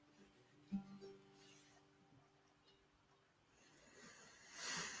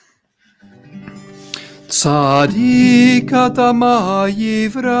 צדיק אתה מה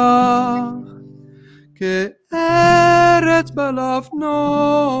יברח, כארץ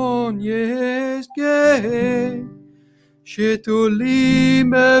בלבנון ישגה,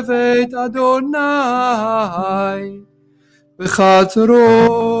 שתולים בבית אדוני,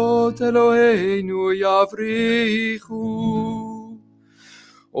 בחצרות אלוהינו יבריחו,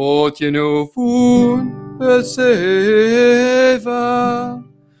 אות ינופון בסבע,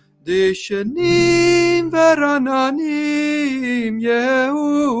 דשנים ורננים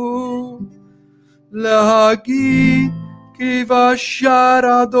יהיו, להגיד כי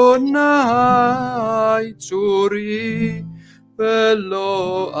בשער אדוני צורי,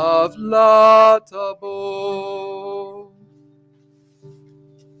 ולא עוולת בו.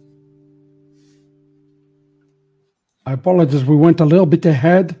 I apologize, we went a little bit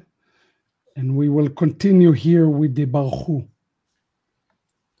ahead, and we will continue here with the Baruch Hu.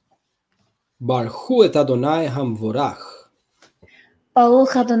 ברכו את אדוני המבורך.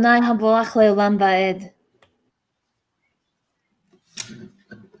 Baruch Adonai haborach le'olam va'ed.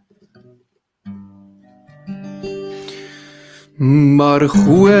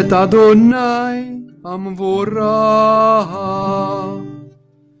 ברכו את אדוני המבורך.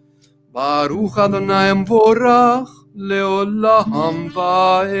 ברוך אדוני המבורך לעולם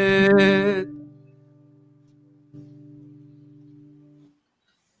ועד.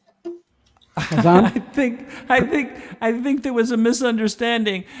 I think there was a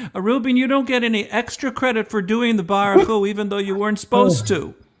misunderstanding. Reuben, you don't get any extra credit for doing the Baruch Hu, even though you weren't supposed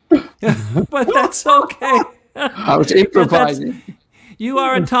to. But that's okay. I was improvising. You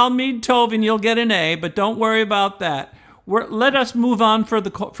are a Talmid Tov and you'll get an A, but don't worry about that. Let us move on from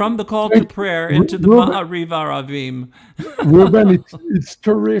the call to prayer into the Ma'ariv Aravim. Reuben, it's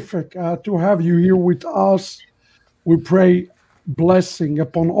terrific to have you here with us. We pray blessing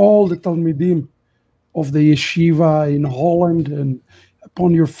upon all the Talmidim of the yeshiva in Holland and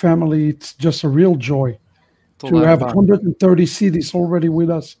upon your family. It's just a real joy to have 130 cities already with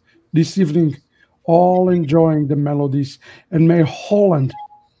us this evening, all enjoying the melodies. And may Holland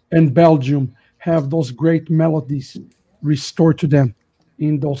and Belgium have those great melodies restored to them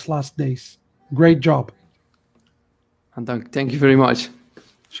in those last days. Great job. And thank you very much.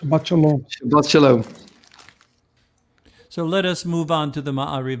 Shabbat Shalom. Shabbat Shalom. So let us move on to the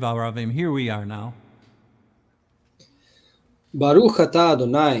Ma'ariv Aravim. Here we are now. ברוך אתה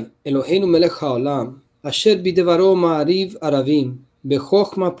אדוני, אלוהינו מלך העולם, אשר בדברו מעריב ערבים,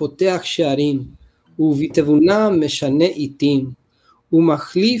 בחוכמה פותח שערים, ובתבונה משנה עיתים,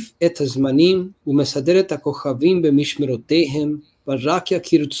 ומחליף את הזמנים, ומסדר את הכוכבים במשמרותיהם, ברקיה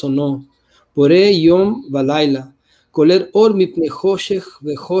כרצונו, בורא יום ולילה, כולל אור מפני חושך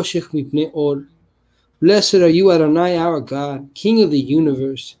וחושך מפני אור. Blessed are you, Adonai, our God, King of the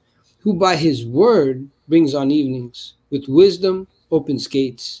universe, who by his word brings on evenings, with wisdom opens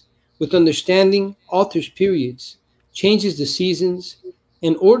gates, with understanding alters periods, changes the seasons,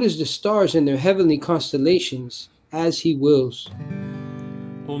 and orders the stars in their heavenly constellations as he wills.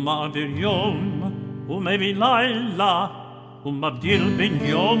 ומעביר יום ומביא לילה ומבדיל בין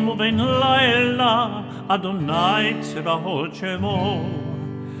יום ובין לילה אדוני צבאות שמו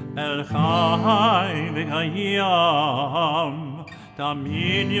אל חי וקיים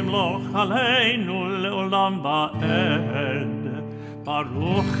תמיד ימלוך עלינו לעולם ועד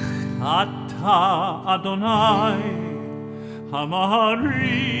ברוך אתה אדוני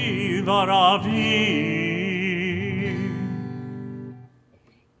המעריב ערבים.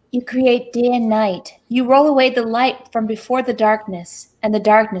 You create day and night. You roll away the light from before the darkness, and the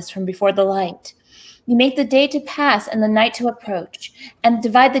darkness from before the light. You make the day to pass and the night to approach, and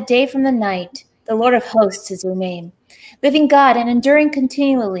divide the day from the night. The Lord of hosts is your name. Living God and enduring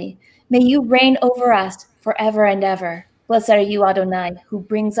continually, may you reign over us forever and ever. Blessed are you, Adonai, who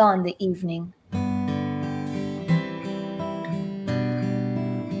brings on the evening.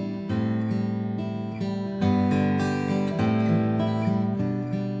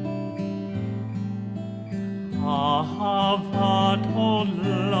 Ahavat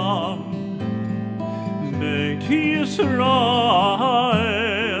olam Beit Yisrael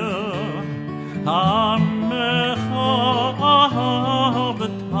Amecha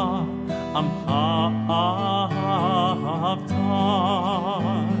ahavta Amcha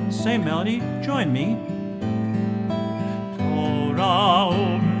ahavta. Same melody, join me. Torah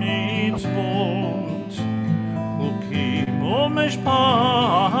u'mitzvot Chukim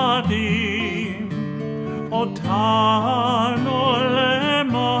u'mishpatim Otanu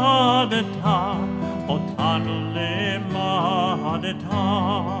lemadeta Otanu lemadeta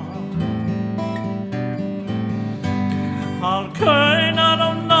Al kein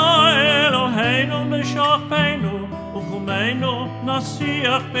Adonai Eloheinu b'shachpeinu Uchumeinu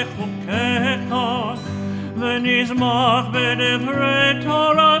nasiach b'chukecha V'nizmach b'divrei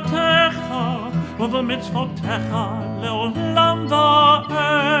Toratecha U'b'mitzvotecha le'olam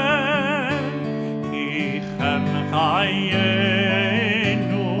va'ed Ki chem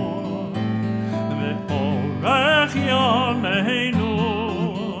chayenu Ve'orech yameinu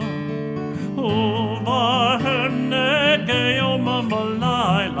U'vahem negei yomam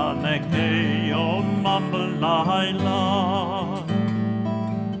b'layla Negei yomam b'layla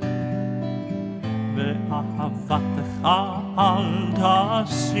Ve'ahavatcha al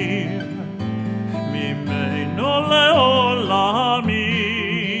tasir Mimenu le'olamim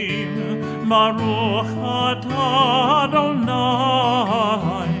Baruch atah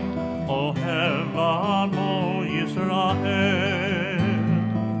Adonai Ohev amo Yisrael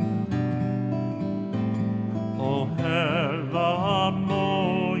Ohev amo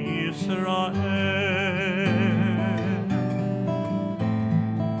Yisrael.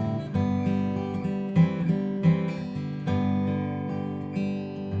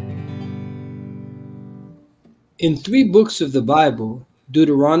 In 3 books of the Bible,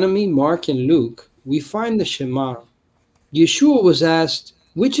 Deuteronomy, Mark, and Luke, we find the Shema. Yeshua was asked,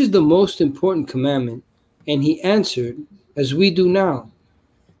 which is the most important commandment? And he answered, as we do now,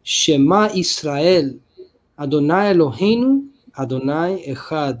 Shema Israel, Adonai Eloheinu, Adonai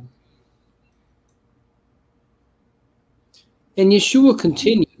Echad. And Yeshua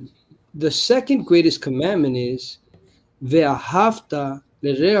continued, the second greatest commandment is, Ve'ahavta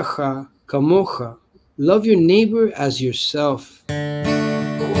l'reacha kamocha. Love your neighbor as yourself. Shema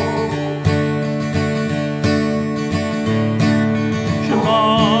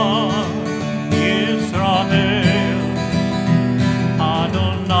Yisrael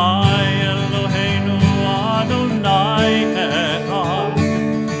Adonai Eloheinu Adonai Echad.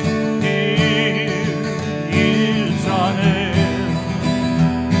 Hear Yisrael,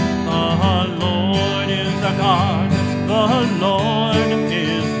 the Lord is our God, the Lord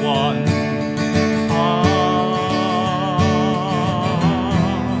is one.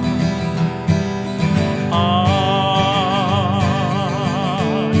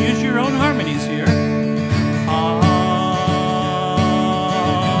 Use your own harmonies here.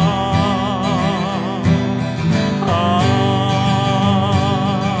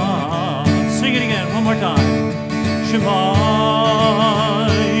 Sing it again, one more time. Shema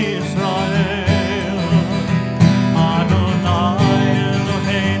Yisrael, Adonai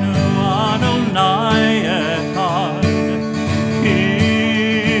Eloheinu, Adonai Echad.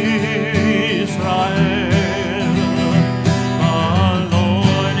 Israel, the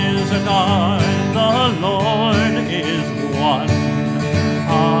Lord is a God, the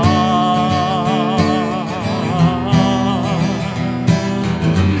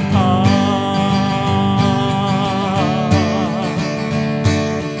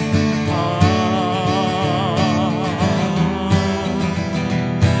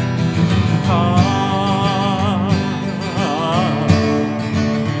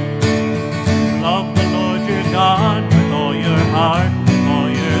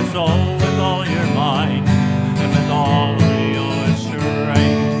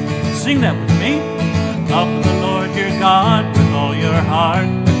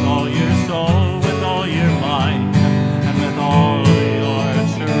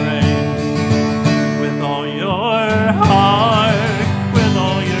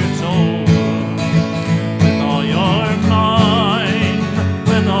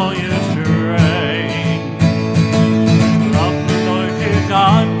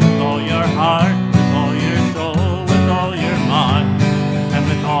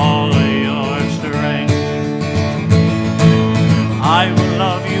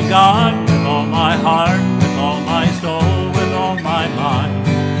mind,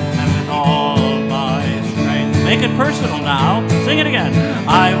 and with all my strength. Make it personal now. Sing it again.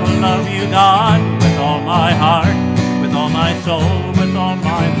 I will love you, God, with all my heart, with all my soul, with all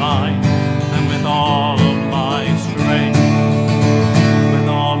my mind, and with all my strength. With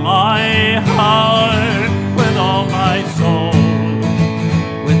all my heart, with all my soul,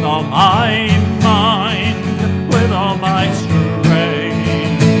 with all my mind, with all my strength.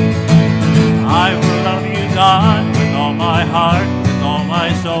 I will love you, God, with all my heart, with all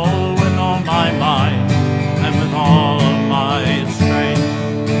my soul, with all my mind, and with all my strength.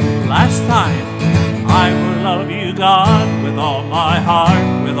 Last time. I will love you, God, with all my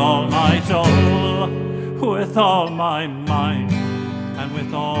heart, with all my soul, with all my mind, and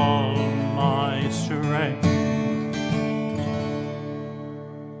with all my strength.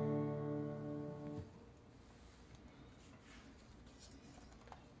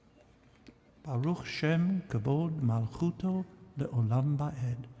 Baruch Shem Kavod Malchuto Le'olam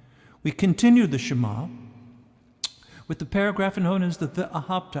Ba'ed. We continue the Shema with the paragraph known as the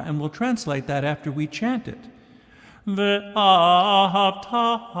Ve'ahavta, and we'll translate that after we chant it. Ve'ahavta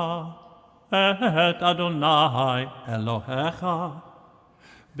et Adonai Elohecha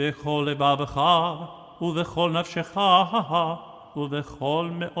b'chol levavecha u'v'chol nafshecha u'v'chol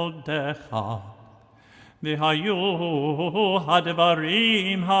me'odecha v'hayu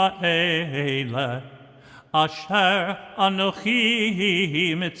ha'devarim ha'ele Asher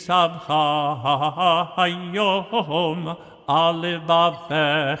Anochi mitzavcha hayom al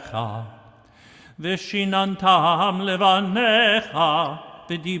levavecha v'shinantam levanecha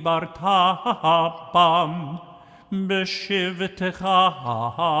v'dibarta bam b'shivtecha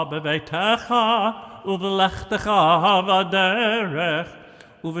b'veitecha u'v'lechtecha v'derech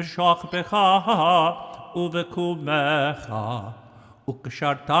u'v'shachbecha u'v'kumecha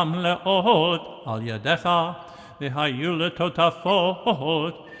Ukashartam le'od al yadecha v'hayu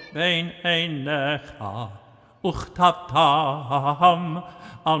letotafot bein einecha uchtavtam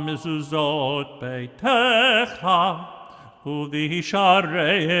al mezuzot beitecha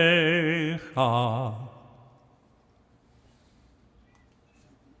u'visharecha.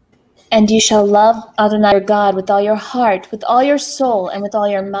 And you shall love Adonai your God with all your heart, with all your soul, and with all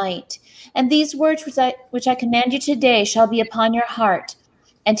your might. And these words which I command you today shall be upon your heart,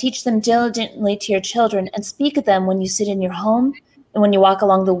 and teach them diligently to your children, and speak of them when you sit in your home, and when you walk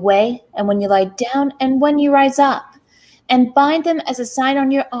along the way, and when you lie down, and when you rise up. And bind them as a sign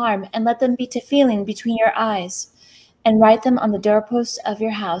on your arm, and let them be tefillin between your eyes, and write them on the doorposts of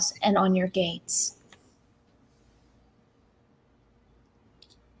your house and on your gates.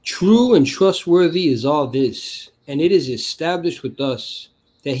 True and trustworthy is all this, and it is established with us,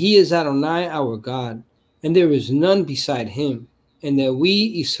 that he is Adonai our God, and there is none beside him, and that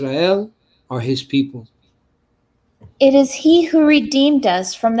we, Israel, are his people. It is he who redeemed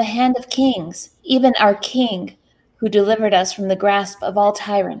us from the hand of kings, even our King, who delivered us from the grasp of all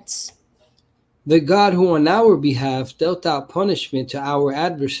tyrants. The God who on our behalf dealt out punishment to our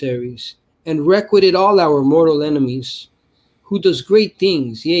adversaries, and requited all our mortal enemies, who does great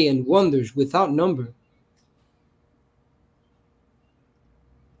things, yea, and wonders without number.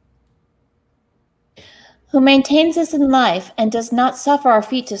 Who maintains us in life and does not suffer our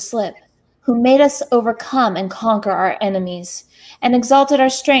feet to slip, who made us overcome and conquer our enemies, and exalted our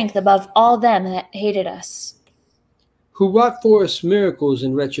strength above all them that hated us. Who wrought for us miracles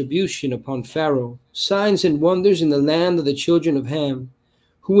and retribution upon Pharaoh, signs and wonders in the land of the children of Ham,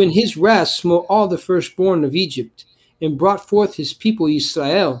 who in his wrath smote all the firstborn of Egypt, and brought forth his people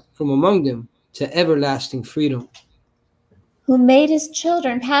Israel from among them to everlasting freedom. Who made his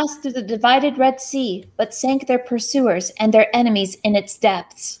children pass through the divided Red Sea, but sank their pursuers and their enemies in its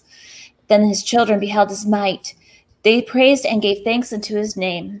depths. Then his children beheld his might. They praised and gave thanks unto his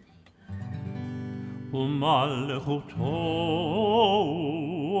name.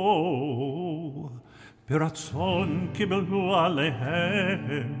 B'ratzon kibelu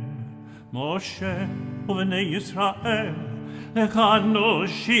alehem Moshe uvnei Yisrael lekanu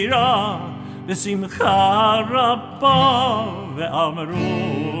shira v'simcha rabba ve'amru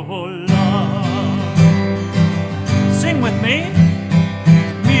la. Sing with me.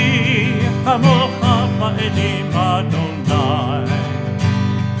 Mi kamocha ba'elim Adonai,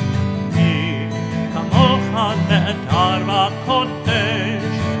 mi kamocha ne'etar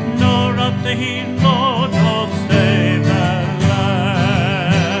v'kodesh, norat tehilot osei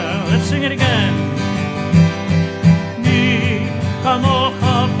v'elel. Let's sing it again. Mi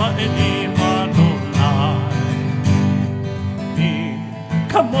kamocha ba'elim Adonai, mi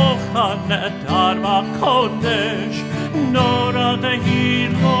kamocha ne'etar v'kodesh, Nora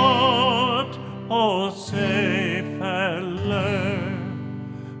tehilot osei v'elel.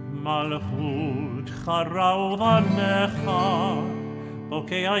 מלכות חרה ובניך,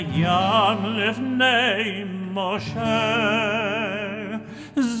 בוקע ים לפני משה.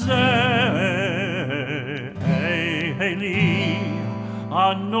 זה אלי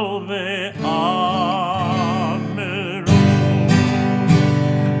אנו ואמרו,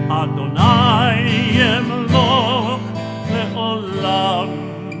 אדוני ימלוך לעולם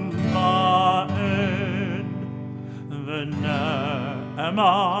ועד.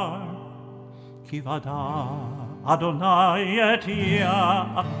 ונאמר, כי ודע אדוני את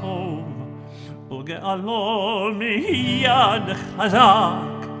יעקב, וגאלו מיד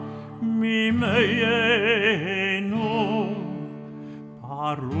חזק ממנו.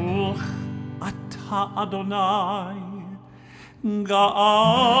 ברוך אתה אדוני,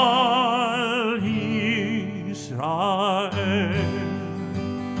 גאל ישראל.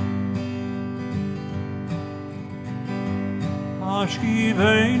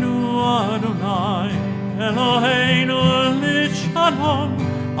 השכיבנו אדוני אלוהינו לשלום,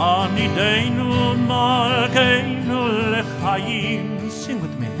 עמידנו מלכנו לחיים. Sing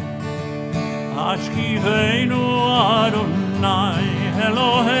with me. השכיבנו אדוני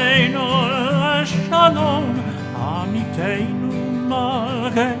אלוהינו לשלום, עמידנו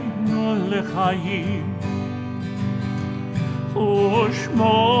מלכנו לחיים.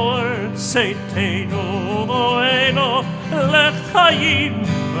 ושמור צאתנו בואנו לחיים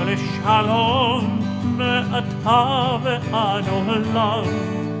ולשלום מעתה ועד עולם.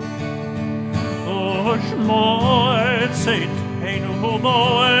 ושמור צאתנו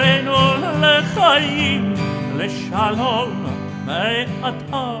בואנו לחיים לשלום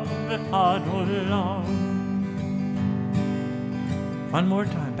מעתה ועד עולם. One more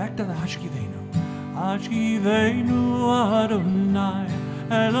time, back to the Hashkivenu. Hashkivenu Adonai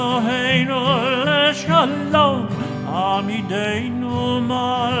Eloheinu leshalom, Amideinu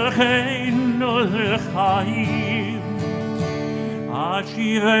malcheinu l'chaim.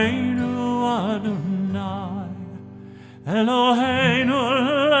 Hashkivenu Adonai Eloheinu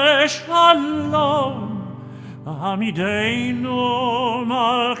leshalom, Amideinu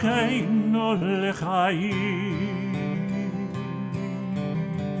malcheinu l'chaim.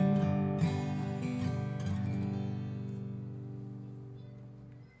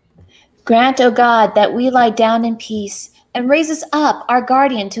 Grant, O God, that we lie down in peace, and raise us up, our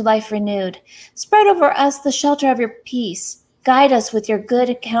guardian, to life renewed. Spread over us the shelter of your peace. Guide us with your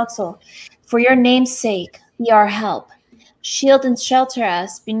good counsel. For your name's sake, be our help. Shield and shelter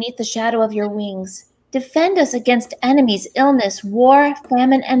us beneath the shadow of your wings. Defend us against enemies, illness, war,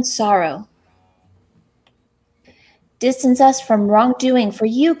 famine, and sorrow. Distance us from wrongdoing, for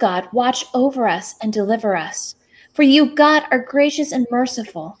you, God, watch over us and deliver us. For you, God, are gracious and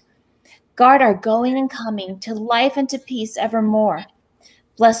merciful. Guard our going and coming to life and to peace evermore.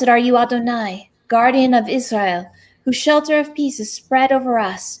 Blessed are you, Adonai, guardian of Israel, whose shelter of peace is spread over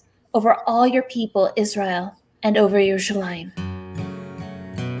us, over all your people, Israel, and over Yerushalayim.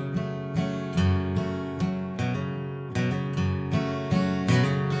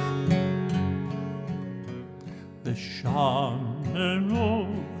 ושמרו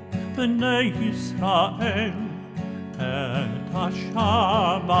בני ישראל את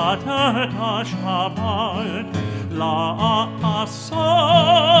השבת,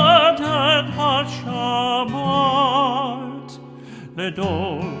 לעשות את השבת,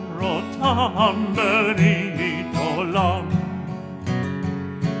 לדורותם ברית עולם.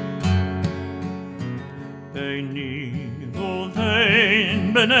 ביני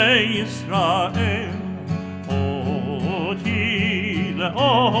ובין בני ישראל, אותי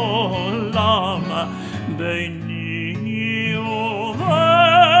לעולם, ביני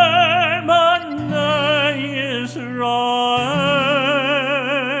ובין בני ישראל,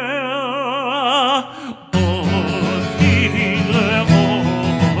 אותי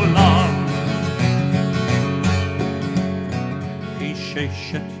לעולם. כי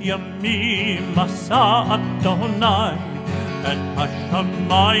ששת ימים עשה אדוני את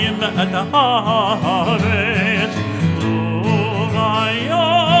השמיים ואת הארץ, וביום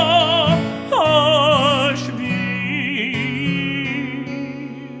השביעי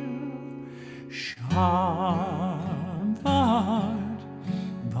שבת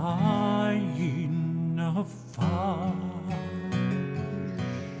וינפש.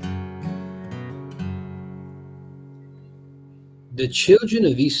 The children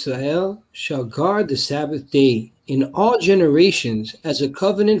of Israel shall guard the Sabbath day in all generations as a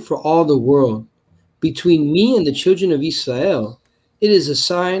covenant for all the world. Between me and the children of Israel, it is a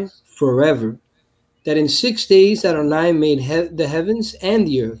sign forever, that in 6 days Adonai made the heavens and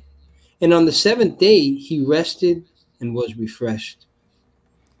the earth, and on the seventh day he rested and was refreshed.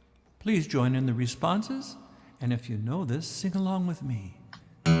 Please join in the responses, and if you know this, sing along with me.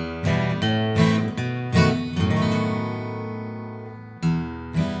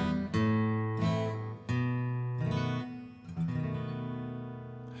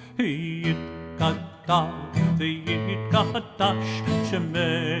 Yitkadash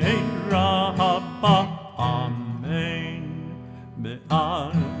Shemei Rabba Amen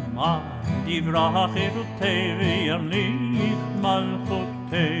Be'alma Divrach Erutei V'yamlich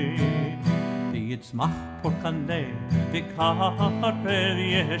Malchutei V'yitzmach Porkanei V'karev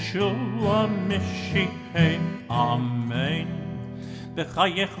Yeshua Meshihei Amen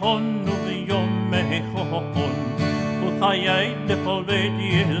B'chayechon U'v'yomechon U'chayei L'chol Beit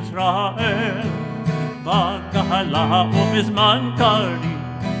Yisrael V'gahala u'bizman kari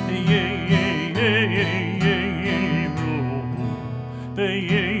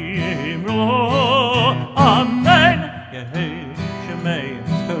V'yimru Amen Yehei Shemei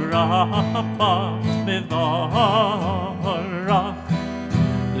Rabba Mevarach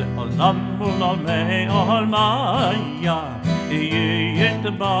Le'olam u'l'olmei olmaya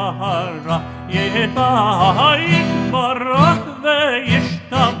Yitbarach Yitbarach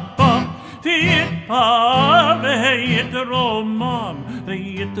V'yishtabach Yitro mom,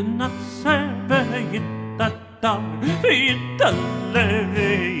 Yitnatse, Yittatar, Yittale,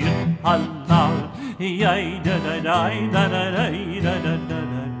 Yithalal, Yidadadai,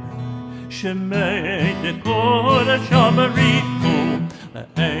 Shemei de Kora Shabariku,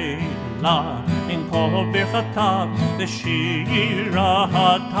 Eila, in Kol Birchatav, the Shirahatav.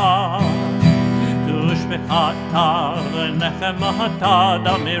 Tushbechata v'nechemata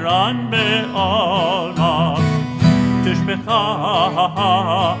damiran be'olma Tushbechata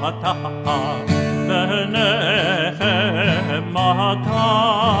v'nechemata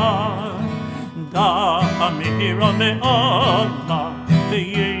damiran be'olma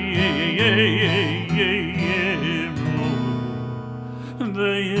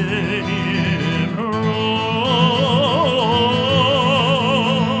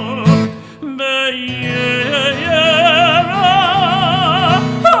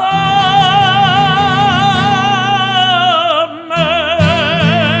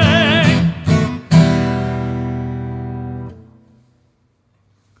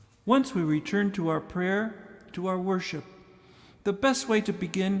Once we return to our prayer, to our worship, the best way to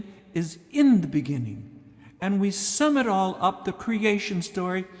begin is in the beginning. And we sum it all up, the creation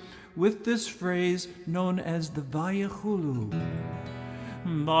story, with this phrase known as the Vayechulu.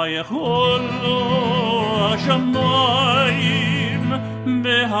 Vayechulu hashamayim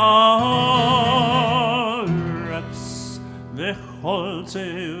v'haaretz v'chol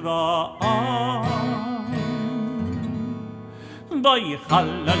tzeva'am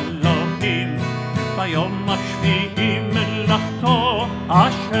Vayichal Elohim Vayom hashvi'i melachto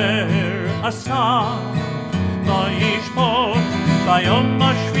asher asa Vayishpot Vayom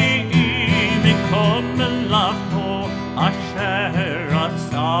hashvi'i mikol melachto asher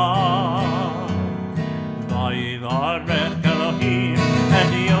asa Vayivarech Elohim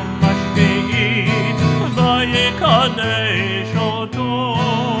et yom hashvi'i Vayikadesh oto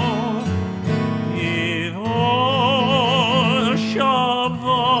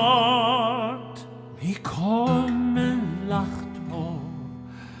Shabbat Mikol melachto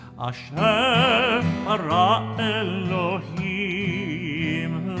Asher bara Elohim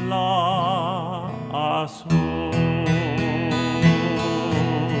la'asot.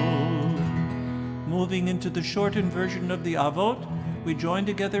 Moving into the shortened version of the Avot, we join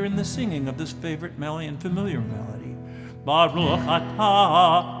together in the singing of this favorite melody and familiar melody. Baruch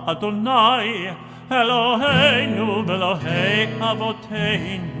atah Adonai Eloheinu v'Elohei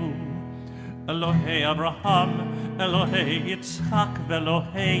Avoteinu Elohei Abraham, Elohei Yitzchak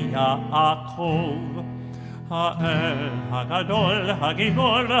v'Elohei Yaakov Ha'el HaGadol,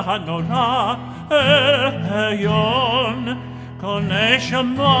 HaGibor v'Hanora Elyon Konei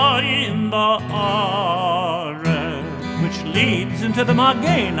Shamayim ba'aretz, which leads into the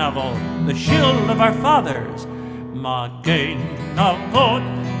Magen Avot, the shield of our fathers. Magen Avot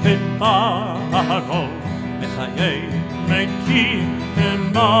v'Barot V'chayei metim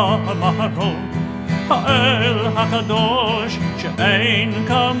v'ma'amarot Ha'el HaKadosh she'ein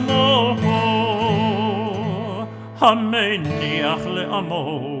kamohu Ha'meniach le'amo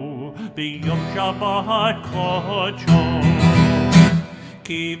b'yom Shabbat kodsho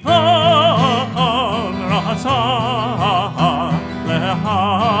Ki ba'am ra'asa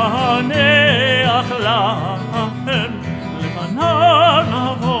le'haneach lahem Lebanon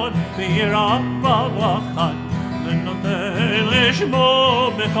avod v'yirah b'vachat Le'noteh l'shmo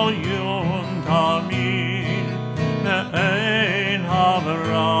b'chol yom tamid Me'ein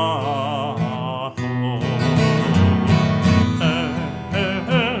havra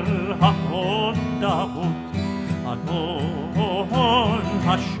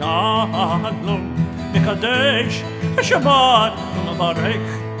שבת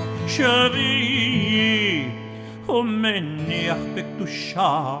ומברך שביעי ומניח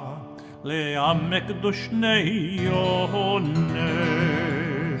בקדושה לעמק קדושני יונה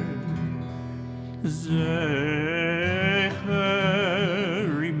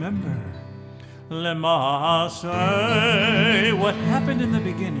remember למעשה What happened in the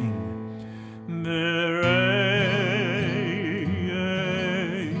beginning?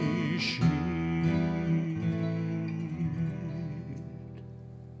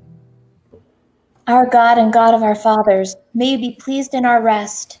 Our God and God of our fathers, may you be pleased in our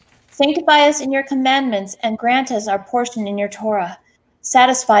rest. Sanctify us in your commandments and grant us our portion in your Torah.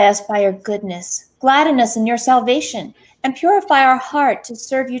 Satisfy us by your goodness, gladden us in your salvation, and purify our heart to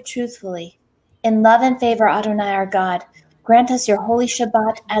serve you truthfully. In love and favor, Adonai our God, grant us your holy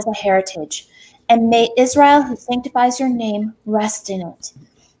Shabbat as a heritage, and may Israel, who sanctifies your name, rest in it.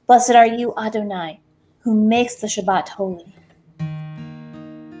 Blessed are you, Adonai, who makes the Shabbat holy.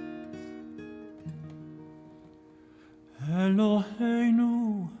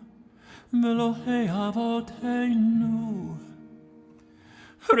 Eloheinu, Elohei Avoteinu,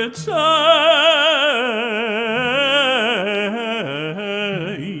 Ritzei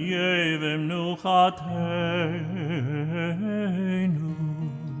v'mnuchateinu,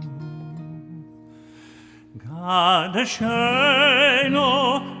 Gadeshenu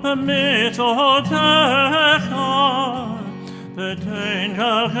b'mitzotecha,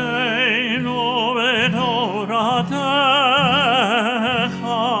 v'tenjacheinu v'toratecha,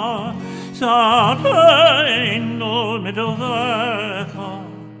 Sameinu midovecha,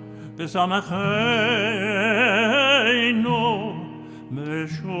 v'samecheinu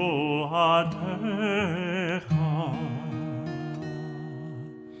b'shuatecha,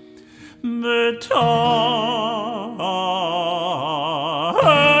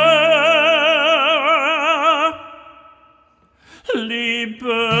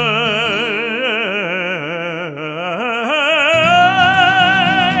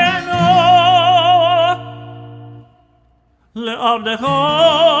 לעבדך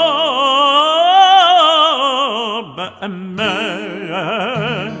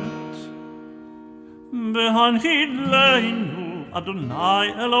באמת והנחיל לנו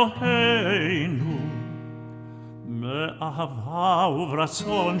אדוני אלוהינו באהבה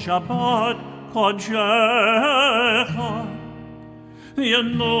וברצון שבת קודשך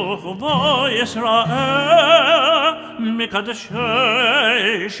ינוחו בו ישראל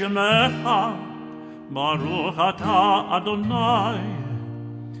מקדשי שמך ברוך אתה אדוני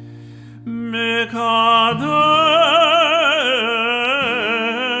מקדש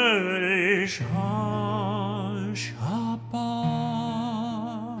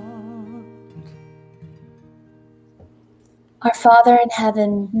Our Father in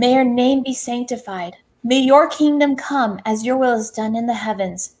heaven, may your name be sanctified. May your kingdom come as your will is done in the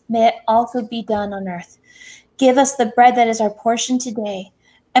heavens. May it also be done on earth. Give us the bread that is our portion today,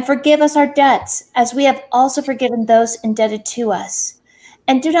 and forgive us our debts as we have also forgiven those indebted to us.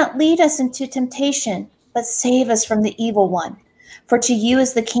 And do not lead us into temptation, but save us from the evil one. For to you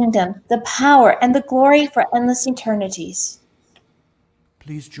is the kingdom, the power, and the glory for endless eternities.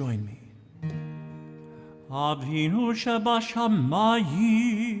 Please join me. Avinu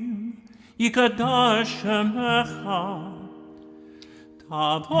Shabashamayim, Yikadash Shemecha,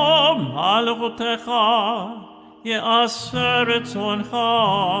 Tavo Malchutecha, Ye'aser Retzoncha,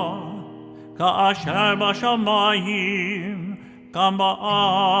 Ka'asher Bashamayim, Kam Ba'aretz.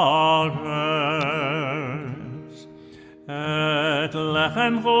 Et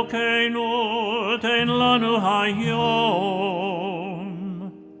Lechem Chokeinu Tein Lanu Hayom,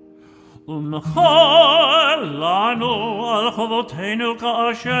 ומחל לנו על חובותינו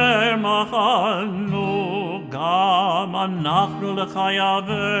כאשר מחלנו גם אנחנו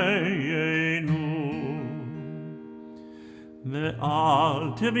לחייבינו ואל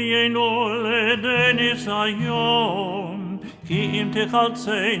תביאנו לידי ניסיון כי אם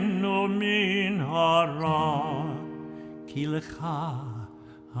תחלצנו מן הרע כי לך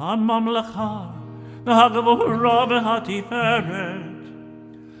הממלכה והגבורה והתפארת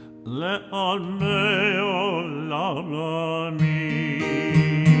לעולמי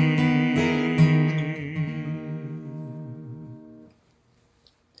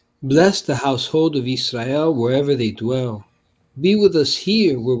Bless the household of Israel wherever they dwell. Be with us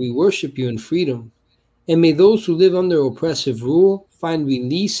here where we worship you in freedom. And may those who live under oppressive rule find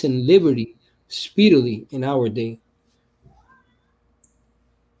release and liberty speedily in our day.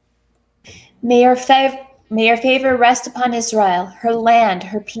 May your favor rest upon Israel, her land,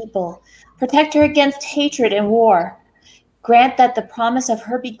 her people. Protect her against hatred and war. Grant that the promise of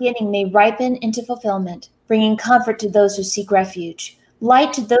her beginning may ripen into fulfillment. bringing comfort to those who seek refuge,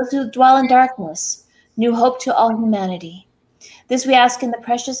 light to those who dwell in darkness, new hope to all humanity. This we ask in the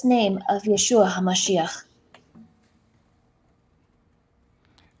precious name of Yeshua HaMashiach.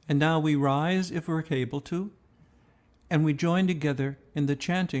 And now we rise, if we're able to, and we join together in the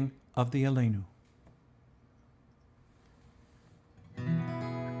chanting of the Aleinu.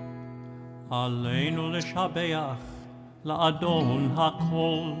 Aleinu l'shabeach, la'adon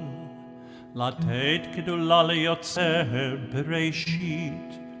hakol, לתת גדולה ליוצר בראשית,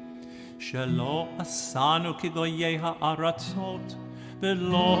 שלא עשנו כגויי הארצות,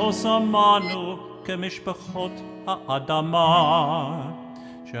 ולא שמנו כמשפחות האדמה.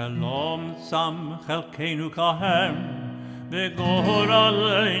 שלום שם חלקנו כהם,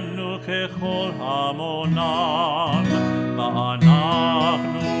 וגורלנו ככל המונם,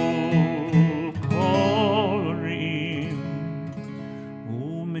 ואנחנו קוראים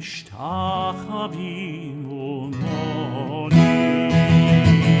ומשתחווים ומונים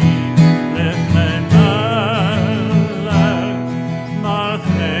לפני מלך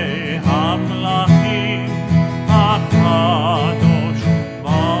מלכי המלכים הקדוש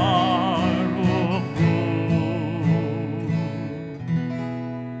ברוך הוא.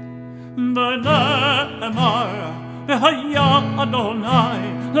 ונאמר והיה אדוני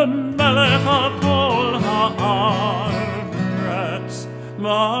למלך על כל הארץ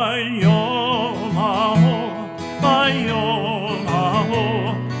ביום ההוא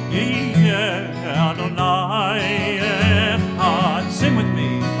יהיה אדוני אחד. Sing with me.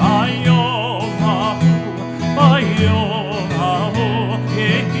 ביום ההוא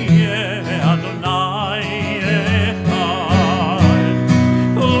יהיה אדוני אחד.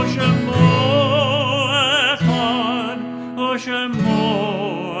 ושמו אחד, ושמו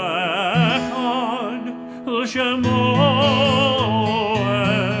אחד, ושמו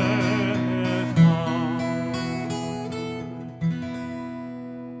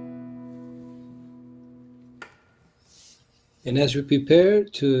And as we prepare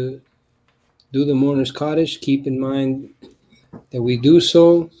to do the mourner's Kaddish, keep in mind that we do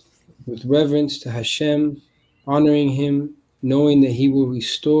so with reverence to Hashem, honoring Him, knowing that He will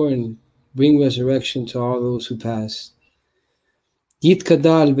restore and bring resurrection to all those who pass.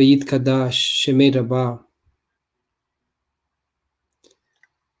 Yitkadal ve'yitkadash shemei Rabbah.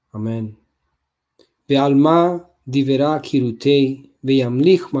 Amen. Ve'alma divera kirutei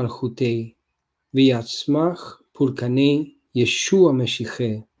ve'yamlich malchutei ve'yatzmach pulkanei Yeshua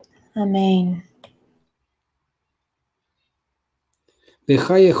Meshiche. Amen.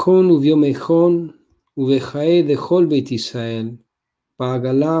 בחייכון וביומייכון ובחיי דכל בית ישראל,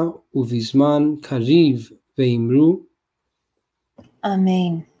 בעגלה ובזמן קריב ואמרו.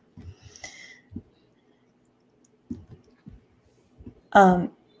 Amen.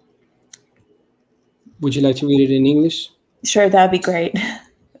 Would you like to read it in English? Sure, that'd be great.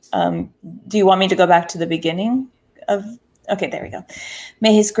 Do you want me to go back to the beginning of? Okay, there we go.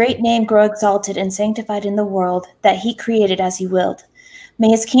 May his great name grow exalted and sanctified in the world that he created as he willed. May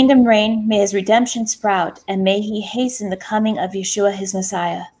his kingdom reign, may his redemption sprout, and may he hasten the coming of Yeshua, his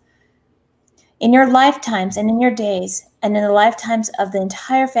Messiah. In your lifetimes and in your days, and in the lifetimes of the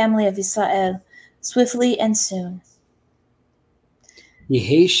entire family of Israel, swiftly and soon.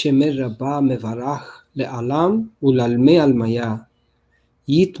 יהי שמר רבה מברך לעלם ולעלמי עלמיה.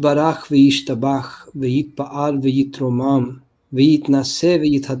 יתברך וישתבח ויתפאר ויתרומם ויתנשא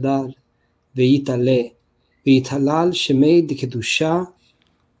ויתהדר ויתעלה ויתהלל שמי דקדושה.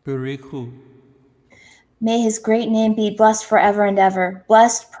 Berichu. May his great name be blessed forever and ever,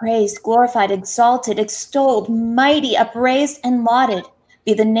 blessed, praised, glorified, exalted, extolled, mighty, upraised, and lauded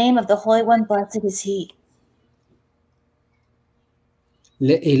be the name of the Holy One, blessed is he.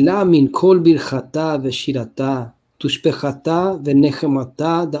 לעילה מן כל ברכתה ושירתה תושבחתה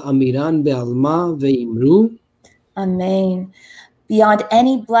ונחמתה דאמירן בעלמה ואמרו. Amen. Beyond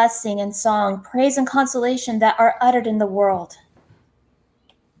any blessing and song, praise and consolation that are uttered in the world.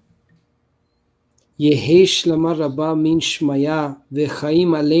 יהי שלמה רבה מן שמיה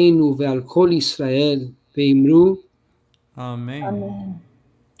וחיים עלינו ועל כל ישראל ואמרו. Amen. Amen.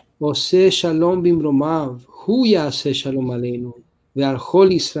 עושה שלום במרומיו, הוא יעשה שלום עלינו ועל כל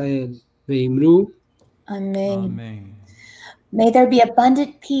ישראל ואמרו. Amen. Amen. May there be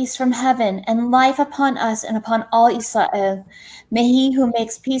abundant peace from heaven and life upon us and upon all Israel. May he who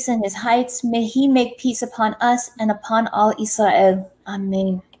makes peace in his heights, may he make peace upon us and upon all Israel.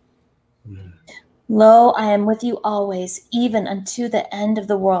 Amen. Amen. Lo, I am with you always, even unto the end of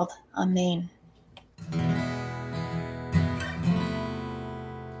the world. Amen.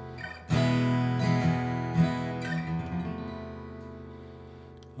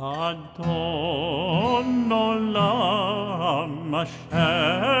 Adon olam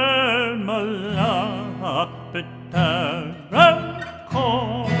asher malach b'terem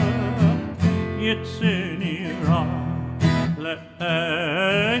kol yitzira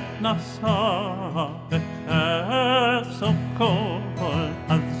le'et nasa b'chesom kol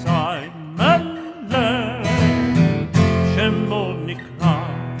azay melech shemo nikra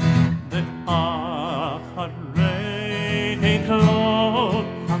be'acharei klot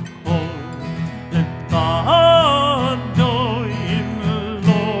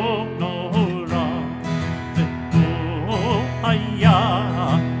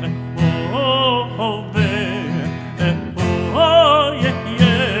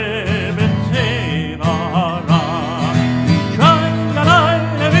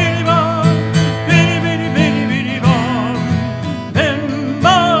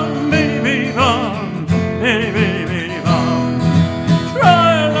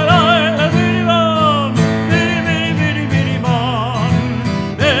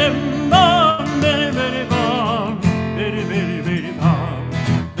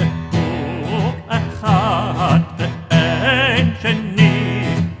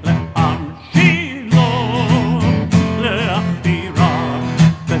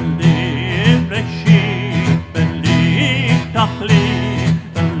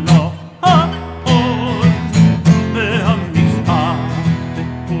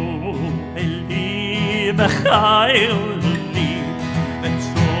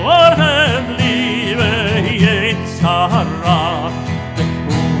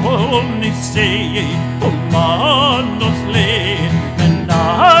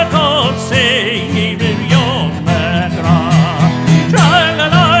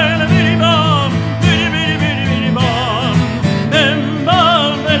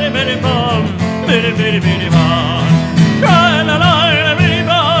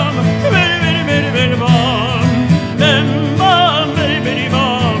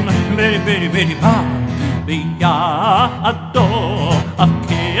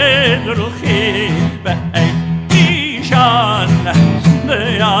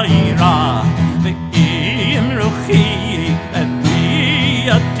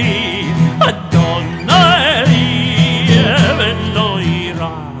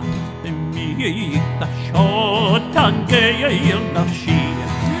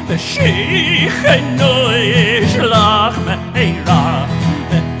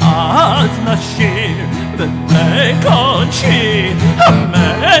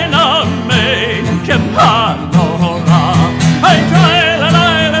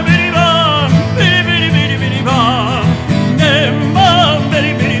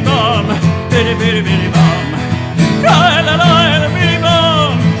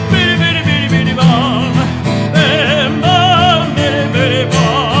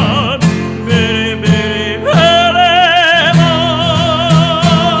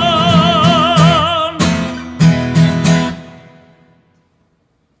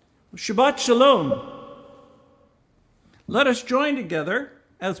Shabbat Shalom. Let us join together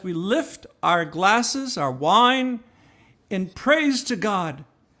as we lift our glasses, our wine, in praise to God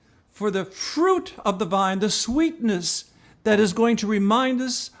for the fruit of the vine, the sweetness that is going to remind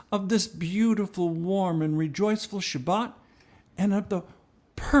us of this beautiful, warm, and rejoiceful Shabbat and of the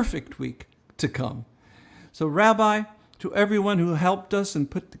perfect week to come. So, Rabbi, to everyone who helped us and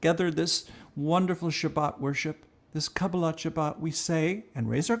put together this wonderful Shabbat worship, this Kaballat Shabbat, we say and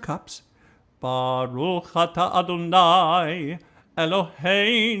raise our cups, Baruch Ata Adonai,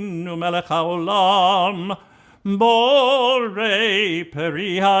 Eloheinu melech haolam, Borei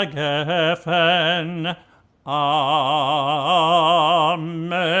peri hagefen.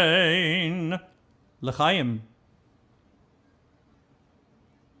 Amen. L'chaim.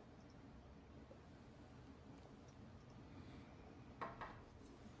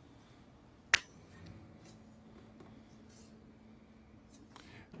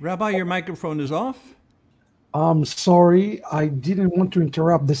 Rabbi, your microphone is off. I'm sorry. I didn't want to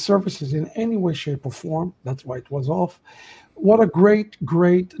interrupt the services in any way, shape, or form. That's why it was off. What a great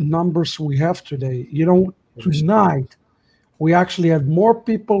numbers we have today. You know, tonight, we actually had more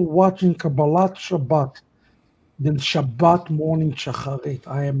people watching Kaballat Shabbat than Shabbat morning Shacharit.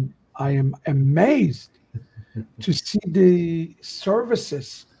 I am amazed to see the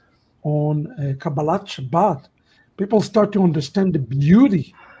services on Kaballat Shabbat. People start to understand the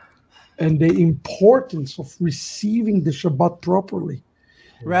beauty and the importance of receiving the Shabbat properly.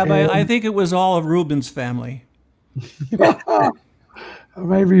 Rabbi, I think it was all of Reuben's family.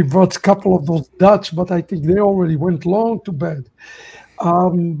 Maybe brought a couple of those Dutch, but I think they already went long to bed.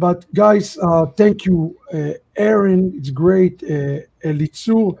 But guys, thank you, Aaron. It's great.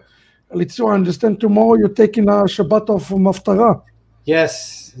 Elitzu, I understand tomorrow you're taking a Shabbat off from Haftarah.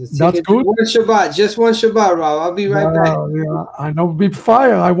 Yes. That's good. One Shabbat, just one Shabbat, Rob. I'll be right back. Yeah, I know, big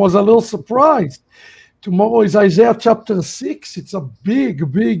fire. I was a little surprised. Tomorrow is Isaiah chapter 6. It's a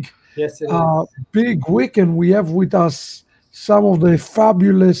big Yes, it is. big weekend. We have with us some of the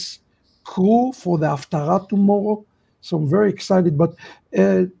fabulous crew for the Haftarah tomorrow. So I'm very excited. But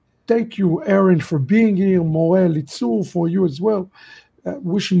thank you, Aaron, for being here. Morel, Litzur, for you as well.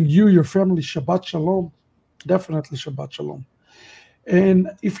 Wishing you, your family, Shabbat Shalom. Definitely Shabbat Shalom. And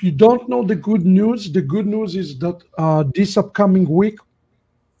if you don't know the good news is that this upcoming week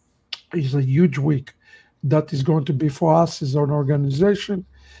is a huge week that is going to be for us as an organization.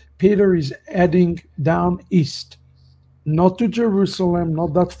 Peter is heading down east, not to Jerusalem,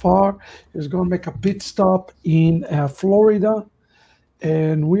 not that far. He's going to make a pit stop in Florida,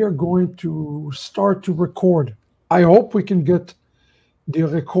 and we are going to start to record. I hope we can get the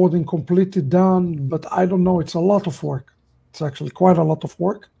recording completely done, but I don't know. It's a lot of work. It's actually quite a lot of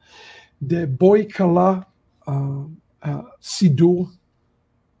work. The Boy Kala Sidur,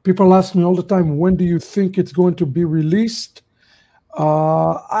 people ask me all the time, when do you think it's going to be released?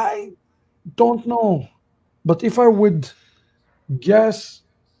 I don't know. But if I would guess,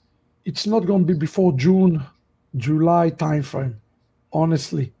 it's not going to be before June, July timeframe,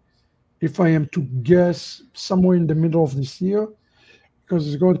 honestly. If I am to guess, somewhere in the middle of this year, because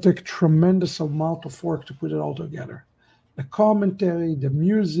it's going to take a tremendous amount of work to put it all together. The commentary, the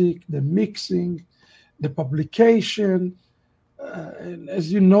music, the mixing, the publication. And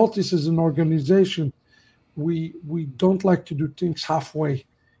as you notice, as an organization, we don't like to do things halfway.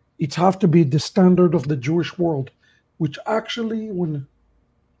 It has to be the standard of the Jewish world, which actually, when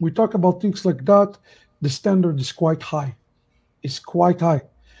we talk about things like that, the standard is quite high. It's quite high.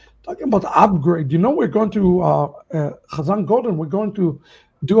 Talking about upgrade, we're going to, Chazan Golden, we're going to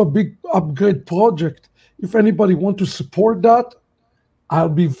do a big upgrade project. If anybody wants to support that, I'll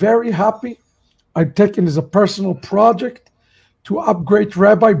be very happy. I've taken as a personal project to upgrade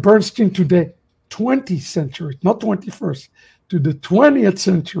Rabbi Bernstein to the 20th century, not 21st, to the 20th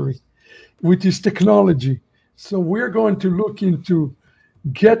century with his technology. So we're going to look into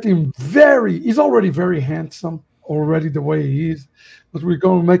get him he's already very handsome, already the way he is, but we're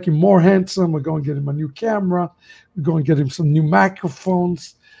going to make him more handsome. We're going to get him a new camera. We're going to get him some new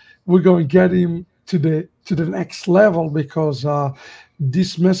microphones. We're going to get him to the next level, because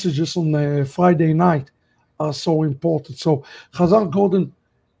these messages on a Friday night are so important. So Chazan Golden,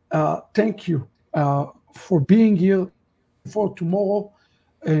 thank you for being here for tomorrow,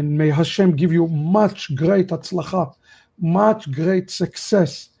 and may Hashem give you much great atzlacha, much great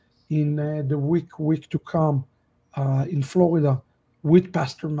success in the week to come in Florida with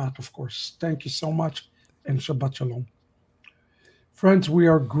Pastor Matt, of course. Thank you so much, and Shabbat Shalom. Friends, we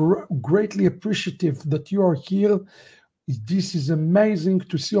are greatly appreciative that you are here. This is amazing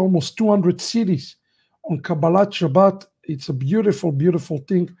to see almost 200 cities on Kaballat Shabbat. It's a beautiful, beautiful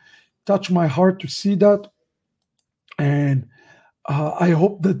thing. Touch my heart to see that. And I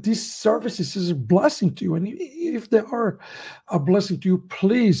hope that this service is a blessing to you. And if they are a blessing to you,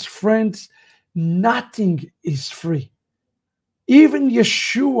 please, friends, nothing is free. Even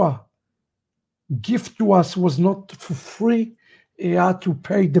Yeshua gift to us was not for free. He had to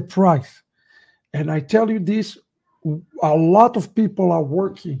pay the price. And I tell you this, a lot of people are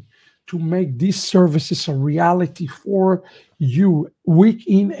working to make these services a reality for you week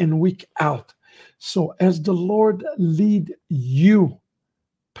in and week out. So as the Lord lead you,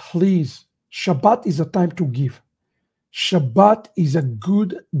 please, Shabbat is a time to give. Shabbat is a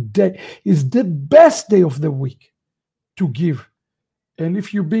good day. It's the best day of the week to give. And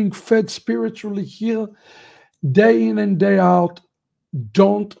if you're being fed spiritually here, day in and day out,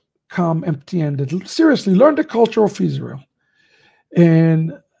 don't come empty-handed. Seriously, learn the culture of Israel.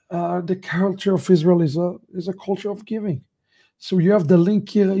 And the culture of Israel is a culture of giving. So you have the link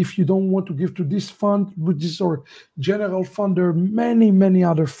here. If you don't want to give to this fund, which is our general fund, there are many, many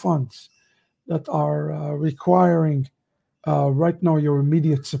other funds that are requiring right now your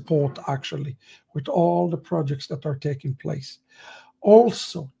immediate support, actually, with all the projects that are taking place.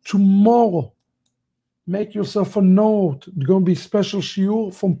 Also, tomorrow, make yourself a note. There's going to be a special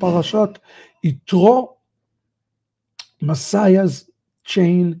shiur from Parashat Yitro, Messiah's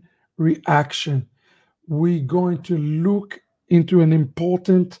chain reaction. We're going to look into an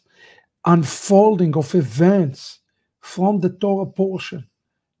important unfolding of events from the Torah portion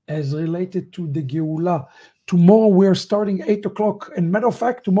as related to the Geulah. Tomorrow we are starting 8 o'clock. And matter of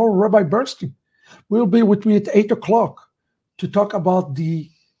fact, tomorrow Rabbi Bernstein will be with me at 8 o'clock to talk about the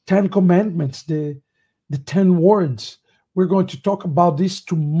 10 commandments, the 10 words. We're going to talk about this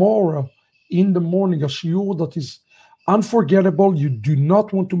tomorrow in the morning, a shiur that is unforgettable. You do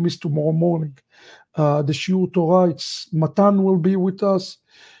not want to miss tomorrow morning. The shiur Torah, Matan will be with us.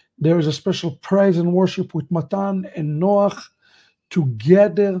 There is a special praise and worship with Matan and Noach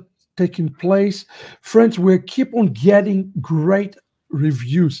together taking place. Friends, we keep on getting great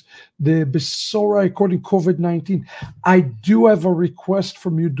reviews. The Besorah according COVID-19. I do have a request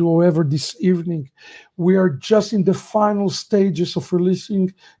from you, however, this evening. We are just in the final stages of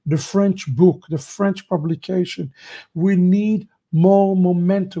releasing the French book, the French publication. We need more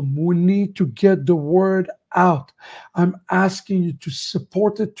momentum. We need to get the word out. I'm asking you to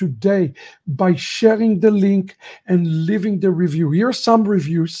support it today by sharing the link and leaving the review. Here are some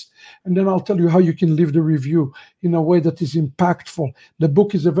reviews, and then I'll tell you how you can leave the review in a way that is impactful. The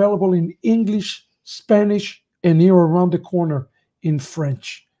book is available in English, Spanish, and here around the corner in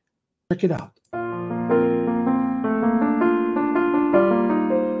French. Check it out.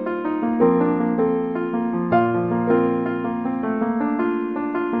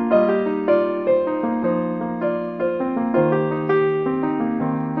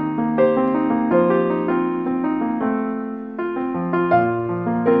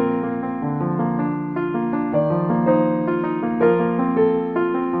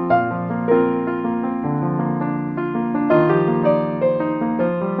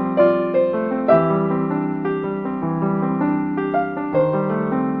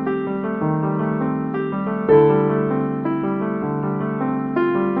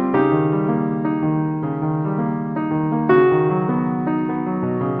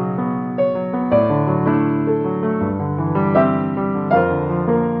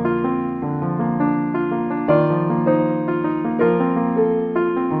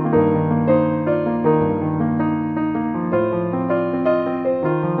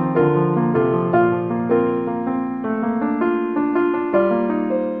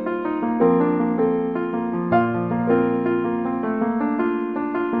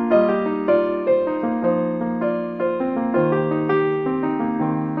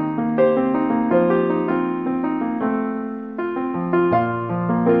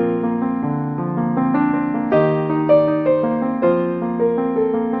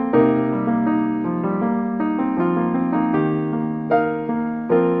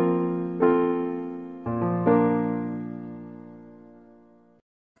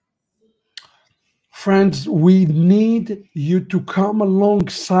 Friends, we need you to come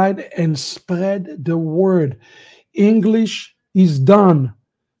alongside and spread the word. English is done.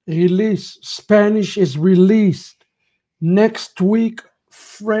 Release. Spanish is released. Next week,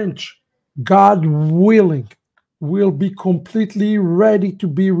 French, God willing, will be completely ready to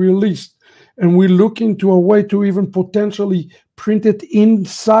be released. And we're looking to a way to even potentially print it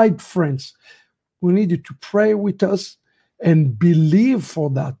inside French. We need you to pray with us and believe for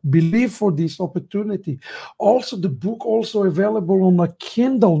that. Believe for this opportunity. Also, the book also available on a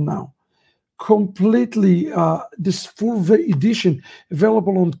Kindle now. Completely, this full edition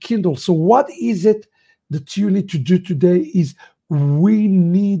available on Kindle. So what is it that you need to do today is we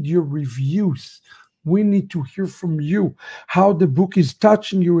need your reviews. We need to hear from you how the book is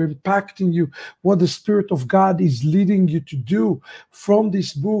touching you, impacting you, what the Spirit of God is leading you to do from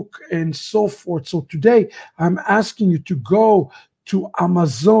this book and so forth. So today I'm asking you to go to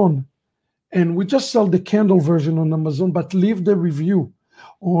Amazon, and we just sell the Kindle version on Amazon, but leave the review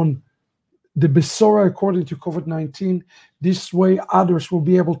on the Besorah according to COVID-19. This way others will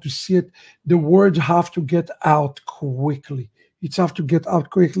be able to see it. The words have to get out quickly. It's have to get out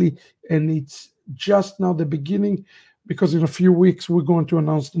quickly, and it's just now the beginning, because in a few weeks we're going to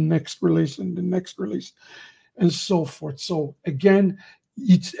announce the next release and the next release and so forth. So again,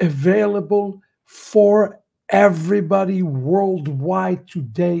 it's available for everybody worldwide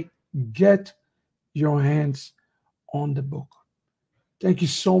today. Get your hands on the book. Thank you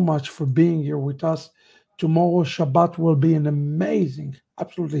so much for being here with us. Tomorrow Shabbat will be an amazing,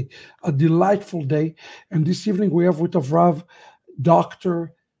 absolutely a delightful day. And this evening we have with us Rav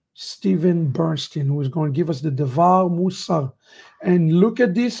Dr. Stephen Bernstein, who is going to give us the Devar Musar. And look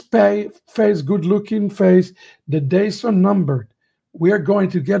at this face, good-looking face. The days are numbered. We are going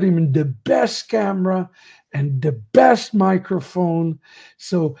to get him in the best camera and the best microphone,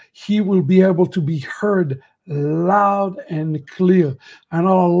 so he will be able to be heard loud and clear. I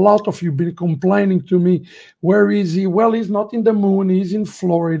know a lot of you have been complaining to me, where is he? Well, he's not in the moon. He's in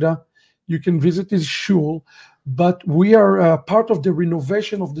Florida. You can visit his shul. But we are part of the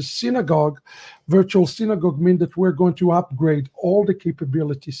renovation of the synagogue. Virtual synagogue means that we're going to upgrade all the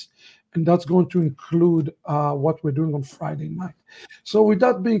capabilities. and that's going to include what we're doing on Friday night. So with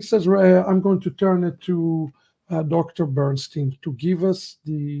that being said, I'm going to turn it to Dr. Bernstein to give us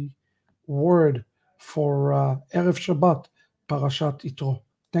the word for Erev Shabbat, Parashat Yitro.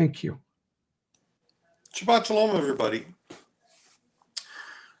 Thank you. Shabbat Shalom, everybody.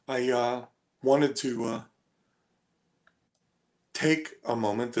 I wanted to take a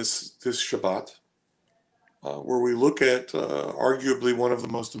moment this Shabbat where we look at arguably one of the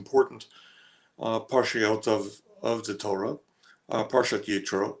most important parshiot of the Torah, Parshat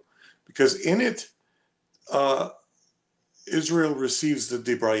Yitro, because in it Israel receives the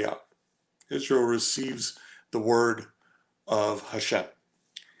Dibrayah. Israel receives the word of Hashem.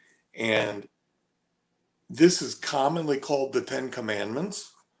 And this is commonly called the Ten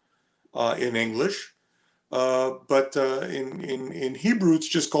Commandments in English, but in Hebrew it's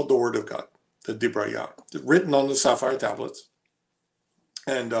just called the Word of God, the Dibrayah, written on the sapphire tablets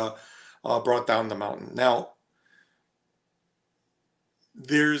and brought down the mountain. Now,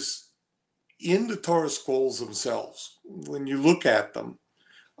 there's in the Torah scrolls themselves, when you look at them,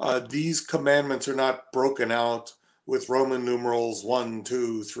 these commandments are not broken out with Roman numerals 1,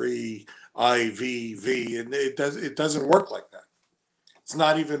 2, 3, I, V, and it doesn't work like that. It's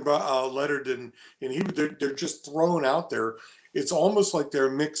not even lettered in Hebrew. They're just thrown out there. It's almost like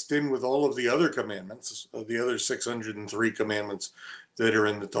they're mixed in with all of the other commandments, the other 603 commandments that are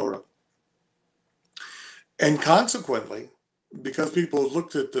in the Torah. And consequently, because people have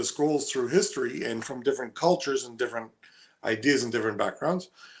looked at the scrolls through history and from different cultures and different ideas and different backgrounds,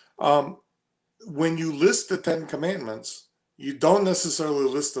 when you list the Ten Commandments, you don't necessarily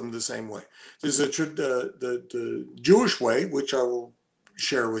list them the same way. There's the Jewish way, which I will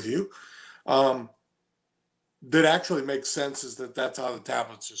share with you, that actually makes sense, is that's how the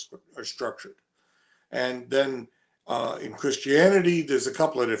tablets are structured. And then in Christianity, there's a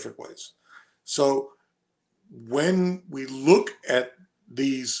couple of different ways. So when we look at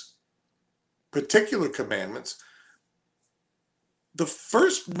these particular commandments, the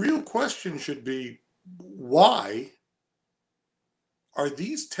first real question should be, why are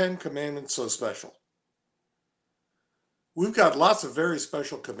these 10 commandments so special? We've got lots of very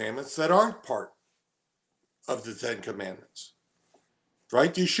special commandments that aren't part of the 10 commandments,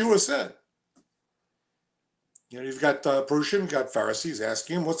 right? Yeshua said, you've got Prushim, you've got Pharisees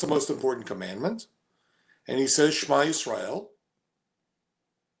asking him, what's the most important commandment? And he says, Shema Yisrael,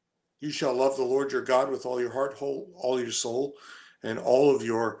 you shall love the Lord your God with all your heart, all your soul, and all of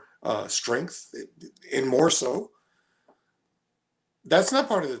your strength, and more so. That's not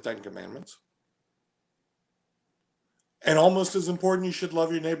part of the 10 commandments. And almost as important, you should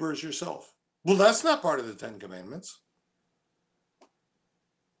love your neighbor as yourself. Well, that's not part of the 10 commandments.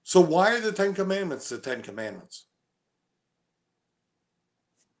 So why are the 10 commandments the 10 commandments?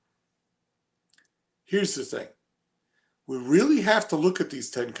 Here's the thing. We really have to look at these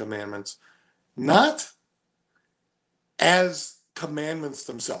 10 commandments not as commandments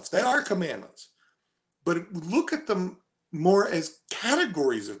themselves. They are commandments. But look at them more as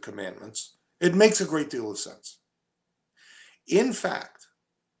categories of commandments. It makes a great deal of sense. In fact,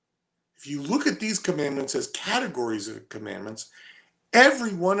 if you look at these commandments as categories of commandments,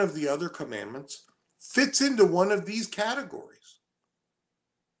 every one of the other commandments fits into one of these categories.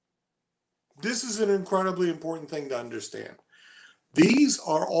 This is an incredibly important thing to understand. These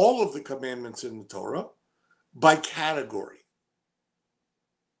are all of the commandments in the Torah by category.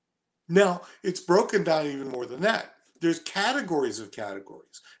 Now, it's broken down even more than that. There's categories of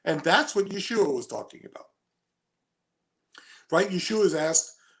categories. And that's what Yeshua was talking about. Right? Yeshua is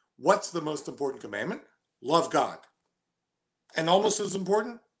asked, what's the most important commandment? Love God. And almost as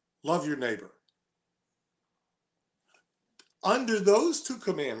important, love your neighbor. Under those two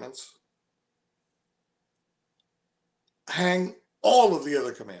commandments hang all of the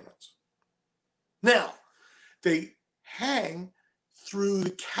other commandments. Now, they hang through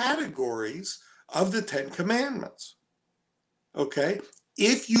the categories of the 10 commandments. Okay?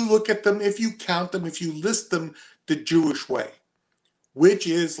 If you look at them, if you count them, if you list them the Jewish way, which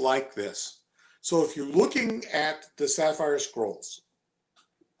is like this. So if you're looking at the sapphire scrolls,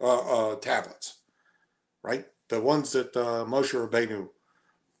 tablets, right? The ones that Moshe Rabbeinu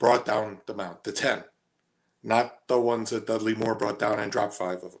brought down the mount, the 10, not the ones that Dudley Moore brought down and dropped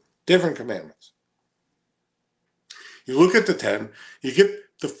 5 of them. Different commandments. You look at the 10, you get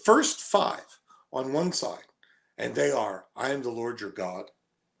the first 5 on one side, and they are, I am the Lord your God.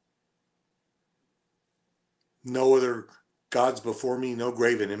 No other gods before me, no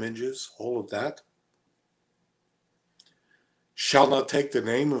graven images, all of that. Shall not take the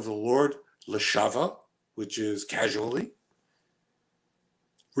name of the Lord l'shava, which is casually.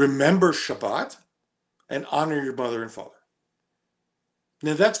 remember Shabbat, and honor your mother and father.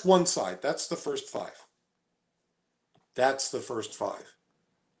 Now that's one side. That's the first 5. That's the first 5.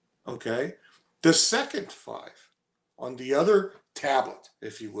 Okay? The second 5, on the other tablet,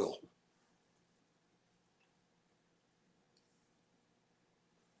 if you will,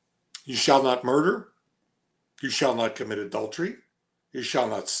 you shall not murder, you shall not commit adultery, you shall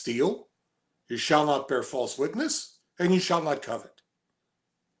not steal, you shall not bear false witness, and you shall not covet.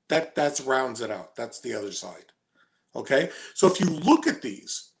 That rounds it out. That's the other side. Okay? So if you look at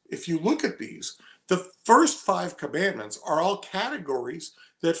these, the first 5 commandments are all categories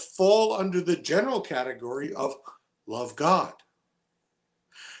that fall under the general category of love God.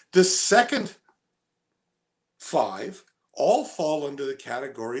 The second 5 all fall under the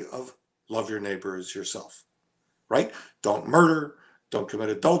category of love your neighbor as yourself, right? Don't murder, don't commit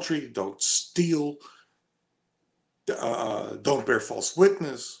adultery, don't steal, don't bear false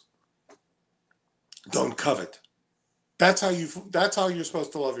witness, don't covet. That's how you're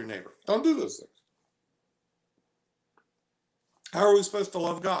supposed to love your neighbor. Don't do those things. How are we supposed to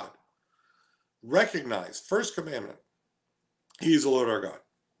love God? Recognize, first commandment, He is the Lord our God,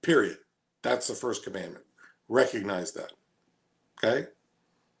 period. That's the first commandment. Recognize that. Okay?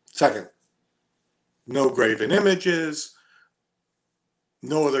 Second, no graven images,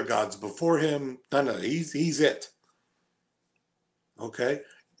 no other gods before Him. No, He's it. Okay?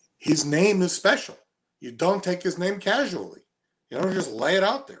 His name is special. You don't take His name casually. You don't just lay it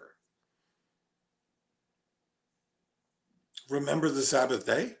out there. Remember the Sabbath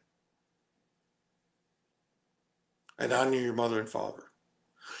day. And honor your mother and father.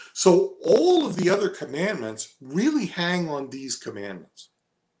 So all of the other commandments really hang on these commandments.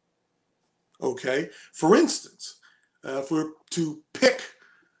 Okay? For instance, if we're to pick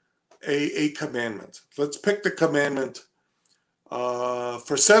a commandment, let's pick the commandment,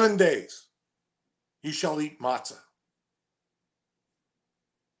 for 7 days, you shall eat matzah.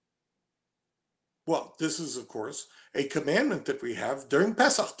 Well, this is, of course, a commandment that we have during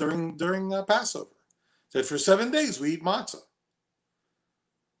Pesach, during Passover, that for 7 days we eat matzah.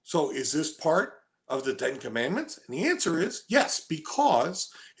 So is this part of the 10 Commandments? And the answer is yes,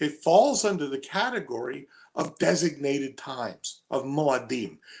 because it falls under the category of designated times, of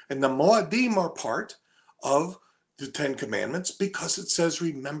moadim. And the moadim are part of the 10 Commandments because it says,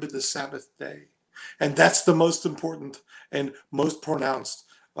 remember the Sabbath day. And that's the most important and most pronounced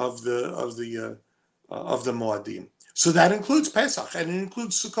of the moadim. So that includes Pesach, and it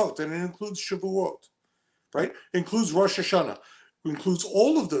includes Sukkot, and it includes Shavuot, right? It includes Rosh Hashanah. It includes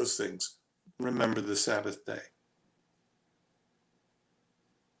all of those things. Remember the Sabbath day.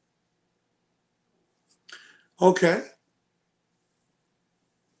 Okay.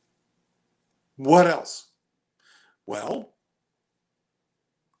 What else? Well,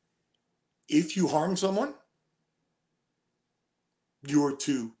 if you harm someone, you are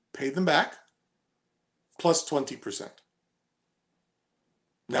to pay them back plus 20%.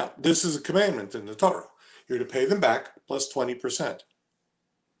 Now, this is a commandment in the Torah. You're to pay them back plus 20%.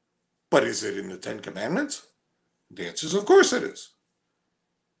 But is it in the 10 Commandments? The answer is, of course it is.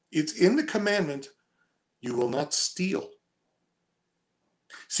 It's in the commandment, you will not steal.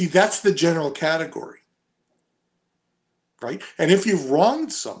 See, that's the general category, right? And if you've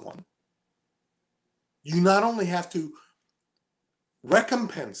wronged someone, you not only have to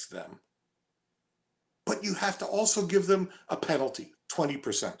recompense them, but you have to also give them a penalty,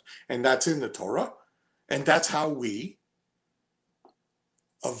 20%. And that's in the Torah. And that's how we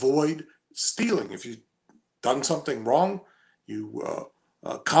avoid stealing. If you've done something wrong, you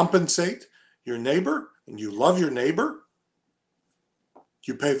compensate your neighbor and you love your neighbor,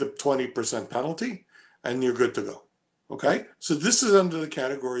 you pay the 20% penalty and you're good to go. Okay? So this is under the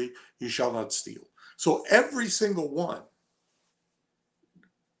category, you shall not steal. So every single one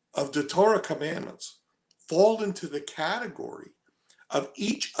of the Torah commandments fall into the category of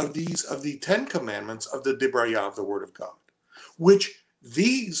each of these, of the 10 commandments of the Dibrayah, of the Word of God, which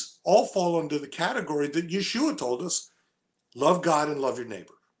these all fall under the category that Yeshua told us, love God and love your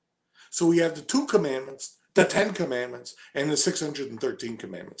neighbor. So we have the 2 commandments, the 10 commandments, and the 613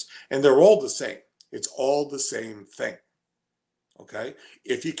 commandments, and they're all the same. It's all the same thing, okay?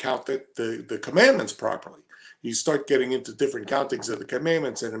 If you count the commandments properly. You start getting into different countings of the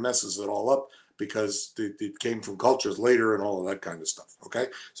commandments and it messes it all up because it came from cultures later and all of that kind of stuff, okay?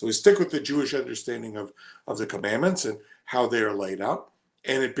 So we stick with the Jewish understanding of the commandments and how they are laid out,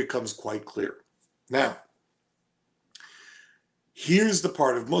 and it becomes quite clear. Now, here's the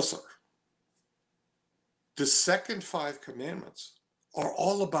part of Musar. The second 5 commandments are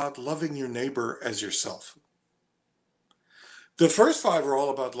all about loving your neighbor as yourself. The first 5 are all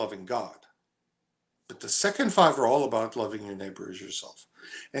about loving God. But the second 5 are all about loving your neighbor as yourself.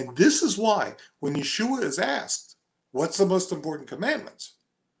 And this is why when Yeshua is asked, what's the most important commandments?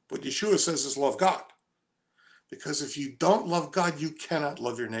 What Yeshua says is love God. Because if you don't love God, you cannot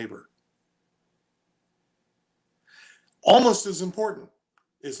love your neighbor. Almost as important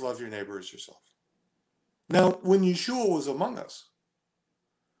is love your neighbor as yourself. Now, when Yeshua was among us,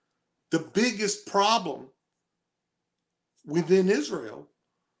 the biggest problem within Israel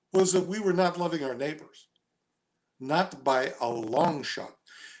was that we were not loving our neighbors. Not by a long shot.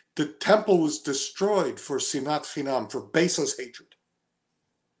 The temple was destroyed for sinat chinam, for baseless hatred.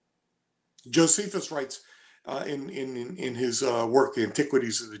 Josephus writes in his work, The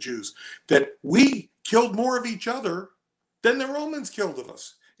Antiquities of the Jews, that we killed more of each other than the Romans killed of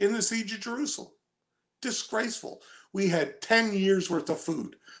us in the siege of Jerusalem. Disgraceful. We had 10 years worth of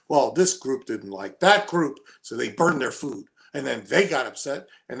food. Well, this group didn't like that group, so they burned their food. And then they got upset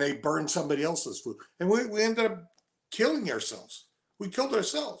and they burned somebody else's food. And we ended up killing ourselves. We killed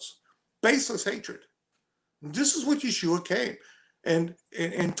ourselves. Baseless hatred. And this is what Yeshua came and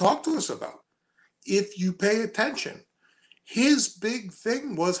talked to us about. If you pay attention, his big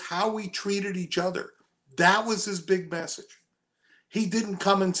thing was how we treated each other. That was his big message. He didn't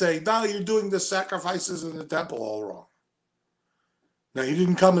come and say, no, you're doing the sacrifices in the temple all wrong. Now, he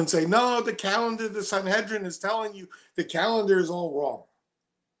didn't come and say, no, the calendar, the Sanhedrin is telling you the calendar is all wrong.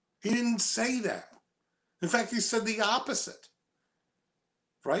 He didn't say that. In fact, he said the opposite,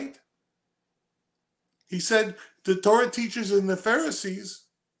 right? He said the Torah teachers and the Pharisees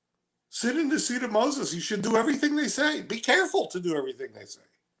sit in the seat of Moses. You should do everything they say. Be careful to do everything they say.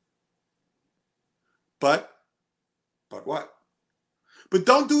 But what? But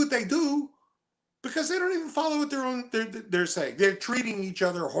don't do what they do, because they don't even follow what they're saying. They're treating each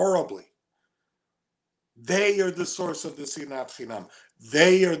other horribly. They are the source of the sinat chinam.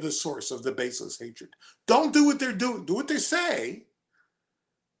 They are the source of the baseless hatred. Don't do what they're doing. Do what they say,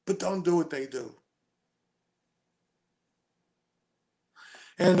 but don't do what they do.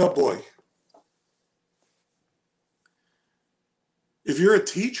 And oh boy, if you're a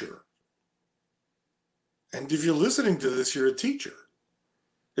teacher, and if you're listening to this, you're a teacher.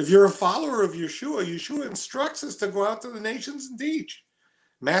 If you're a follower of Yeshua, Yeshua instructs us to go out to the nations and teach.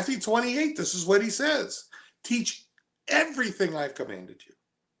 Matthew 28, this is what he says. Teach everything I've commanded you.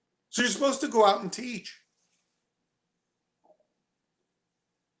 So you're supposed to go out and teach.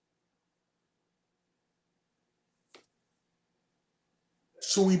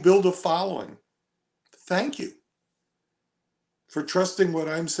 So we build a following. Thank you for trusting what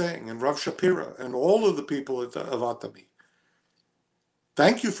I'm saying, and Rav Shapira and all of the people of Atami.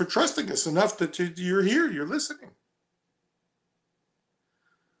 Thank you for trusting us enough that you're here, you're listening.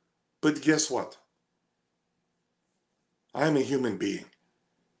 But guess what? I'm a human being.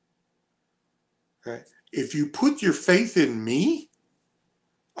 Okay? If you put your faith in me,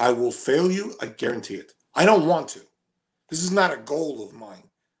 I will fail you. I guarantee it. I don't want to. This is not a goal of mine.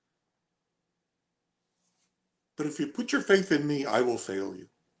 But if you put your faith in me, I will fail you.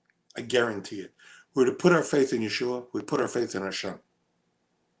 I guarantee it. We're to put our faith in Yeshua. We put our faith in Hashem.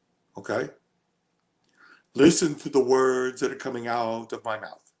 Okay? Listen to the words that are coming out of my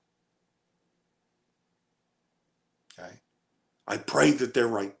mouth. Okay? I pray that they're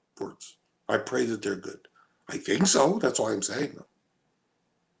right words. I pray that they're good. I think so. That's why I'm saying them.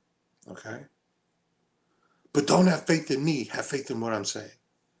 Okay? But don't have faith in me. Have faith in what I'm saying.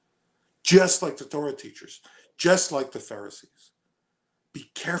 Just like the Torah teachers. Just like the Pharisees.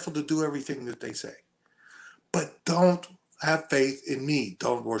 Be careful to do everything that they say. But don't have faith in me.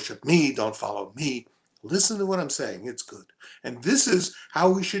 Don't worship me. Don't follow me. Listen to what I'm saying. It's good. And this is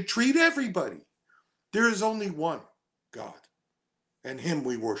how we should treat everybody. There is only one God, and him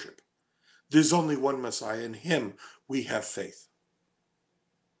we worship. There's only one Messiah, and him we have faith.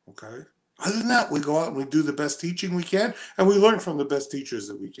 Okay? Other than that, we go out and we do the best teaching we can, and we learn from the best teachers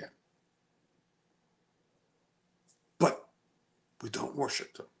that we can. But we don't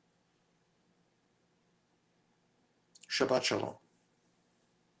worship them. Shabbat Shalom.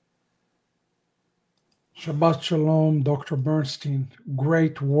 Shabbat Shalom, Dr. Bernstein.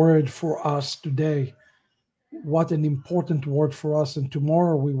 Great word for us today. What an important word for us. And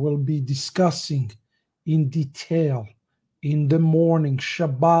tomorrow we will be discussing in detail in the morning,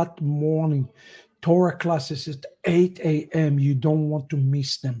 Shabbat morning, Torah classes at 8 a.m. You don't want to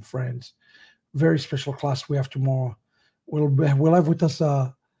miss them, friends. Very special class we have tomorrow. We'll have with us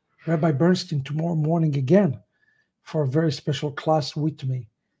Rabbi Bernstein tomorrow morning again for a very special class with me.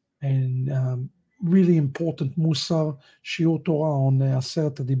 And really important Musar Shiur Torah on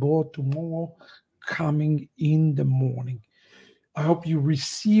Aseret HaDibrot tomorrow, coming in the morning. I hope you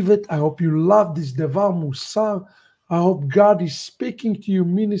receive it. I hope you love this Devar Musar. I hope God is speaking to you,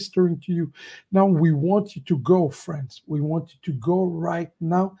 ministering to you. Now we want you to go, friends. We want you to go right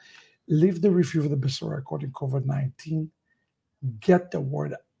now. Leave the review of the Besorah according to COVID-19. Get the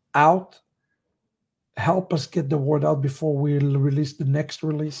word out. Help us get the word out before we release the next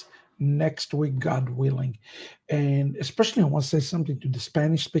release next week, God willing. And especially I want to say something to the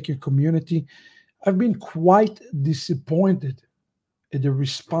Spanish-speaking community. I've been quite disappointed at the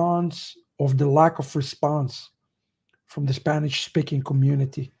response of the lack of response from the Spanish-speaking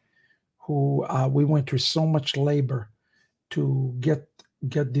community, who we went through so much labor to get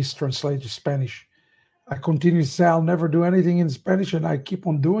this translated to Spanish. I continue to say I'll never do anything in Spanish, and I keep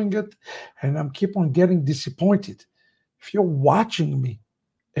on doing it, and I'm keep on getting disappointed. If you're watching me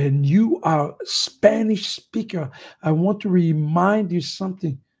and you are a Spanish speaker, I want to remind you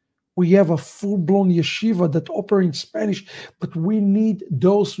something. We have a full-blown yeshiva that operates in Spanish, but we need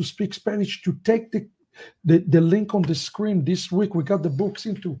those who speak Spanish to take the link on the screen. This week we got the books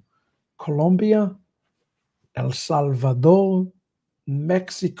into Colombia, El Salvador,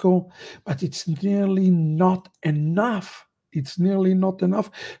 Mexico, but it's nearly not enough. It's nearly not enough.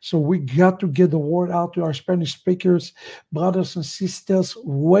 So we got to get the word out to our Spanish speakers. Brothers and sisters,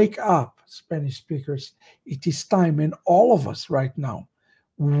 wake up, Spanish speakers. It is time. And all of us right now,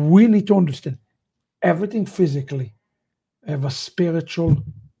 we need to understand everything physically have a spiritual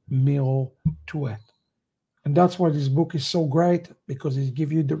mirror to it. And that's why this book is so great, because it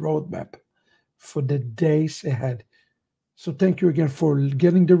gives you the roadmap for the days ahead. So thank you again for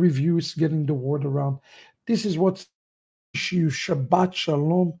getting the reviews, getting the word around. This is what you. Shabbat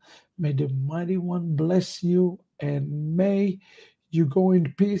Shalom. May the Mighty One bless you, and may you go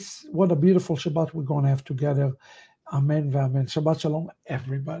in peace. What a beautiful Shabbat we're going to have together. Amen v'amen. Shabbat Shalom,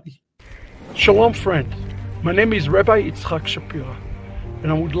 everybody. Shalom, friends. My name is Rabbi Yitzchak Shapira,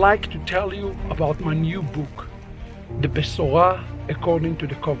 and I would like to tell you about my new book, The Besorah According to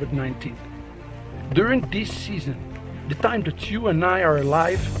the COVID-19. During this season, the time that you and I are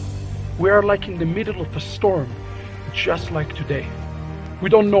alive, we are like in the middle of a storm, just like today. We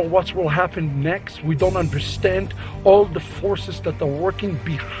don't know what will happen next. We don't understand all the forces that are working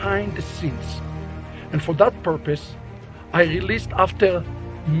behind the scenes. And for that purpose, I released, after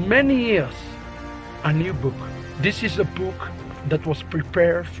many years, a new book. This is a book that was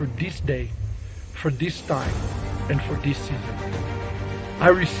prepared for this day, for this time, and for this season. I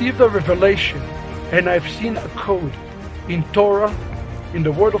received a revelation, and I've seen a code in Torah, in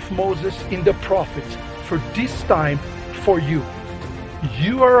the word of Moses, in the prophets, for this time for you.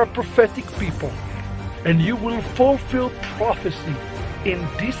 You are a prophetic people, and you will fulfill prophecy in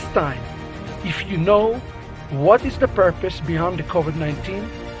this time if you know what is the purpose behind the COVID-19,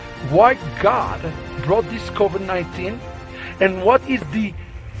 why God brought this COVID-19, and what is the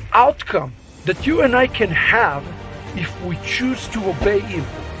outcome that you and I can have if we choose to obey Him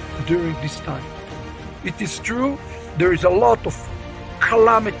during this time. It is true, there is a lot of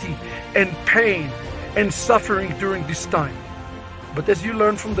calamity and pain and suffering during this time. But as you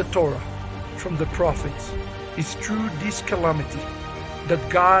learn from the Torah, from the prophets, it's through this calamity that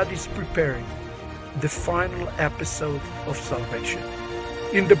God is preparing the final episode of salvation.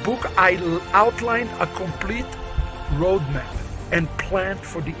 In the book, I outlined a complete roadmap and plan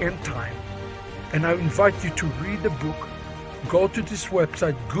for the end time. And I invite you to read the book, go to this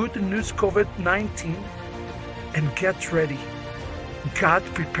website, Good News COVID-19, and get ready. God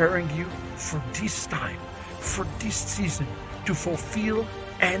preparing you for this time, for this season, to fulfill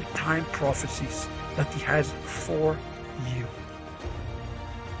end-time prophecies that He has for you.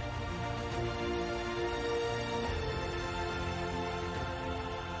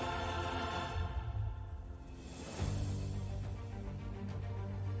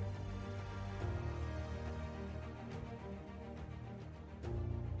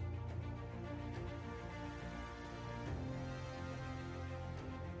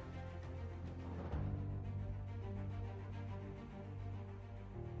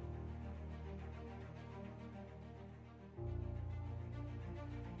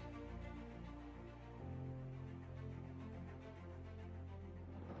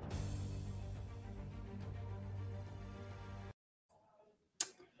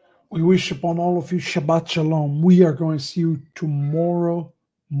 We wish upon all of you Shabbat Shalom. We are going to see you tomorrow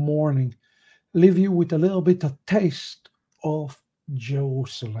morning. Leave you with a little bit of taste of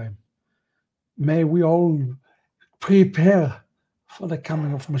Jerusalem. May we all prepare for the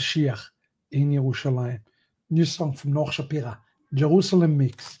coming of Mashiach in Jerusalem. New song from Noach Shapira, Jerusalem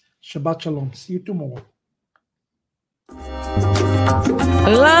Mix. Shabbat Shalom. See you tomorrow. La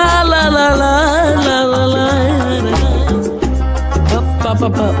la la la la la la.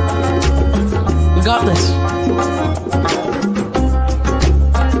 We got this.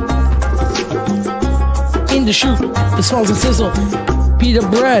 In the shoot, the smells and sizzle. Pita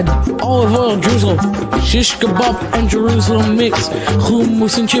bread, olive oil, drizzle, shish kebab and Jerusalem mix,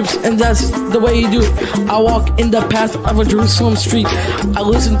 hummus and chips, and that's the way you do it. I walk in the path of a Jerusalem street. I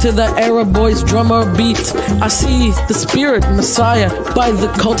listen to the Arab boys' drummer beats. I see the Spirit Messiah by the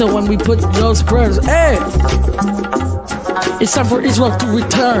kotel when we put those prayers. Hey, it's time for Israel to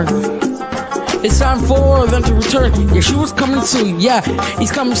return. It's time for them to return. Yeshua's coming soon. Yeah,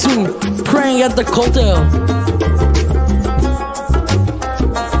 he's coming soon. Praying at the kotel.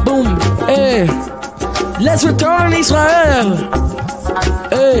 Boom, hey, let's return Israel.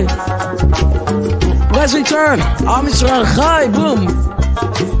 Hey, let's return. Am Israel Chai, boom.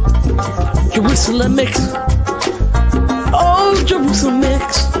 Jerusalem mix. Oh, Jerusalem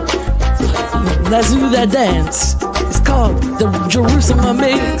mix. Let's do that dance. It's called the Jerusalem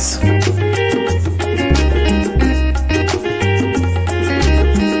mix.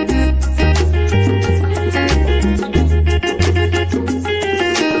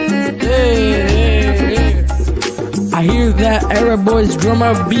 I hear that Arab boy's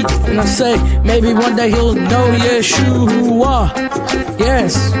drummer beat, and I say, maybe one day he'll know Yeshua.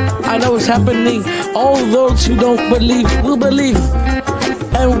 Yes, I know it's happening. All those who don't believe will believe.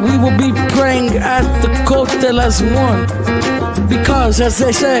 And we will be praying at the kotel as one. Because, as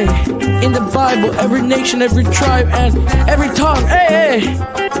they say in the Bible, every nation, every tribe, and every tongue, hey!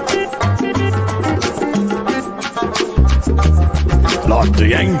 Like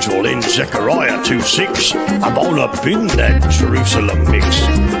the angel in Zechariah 2:6, I'm all up in that Jerusalem mix.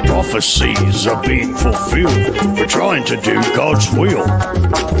 Prophecies are being fulfilled. We're trying to do God's will.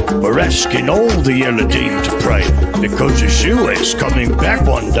 We're asking all the Elohim to pray, because Yeshua is coming back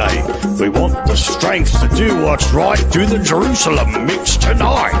one day. We want the strength to do what's right through the Jerusalem mix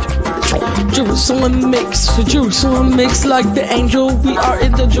tonight. Jerusalem mix, Jerusalem mix, like the angel. We are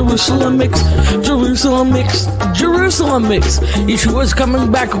in the Jerusalem mix, Jerusalem mix, Jerusalem mix. Yeshua's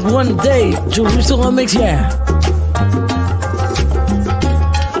coming back one day. Jerusalem mix, yeah.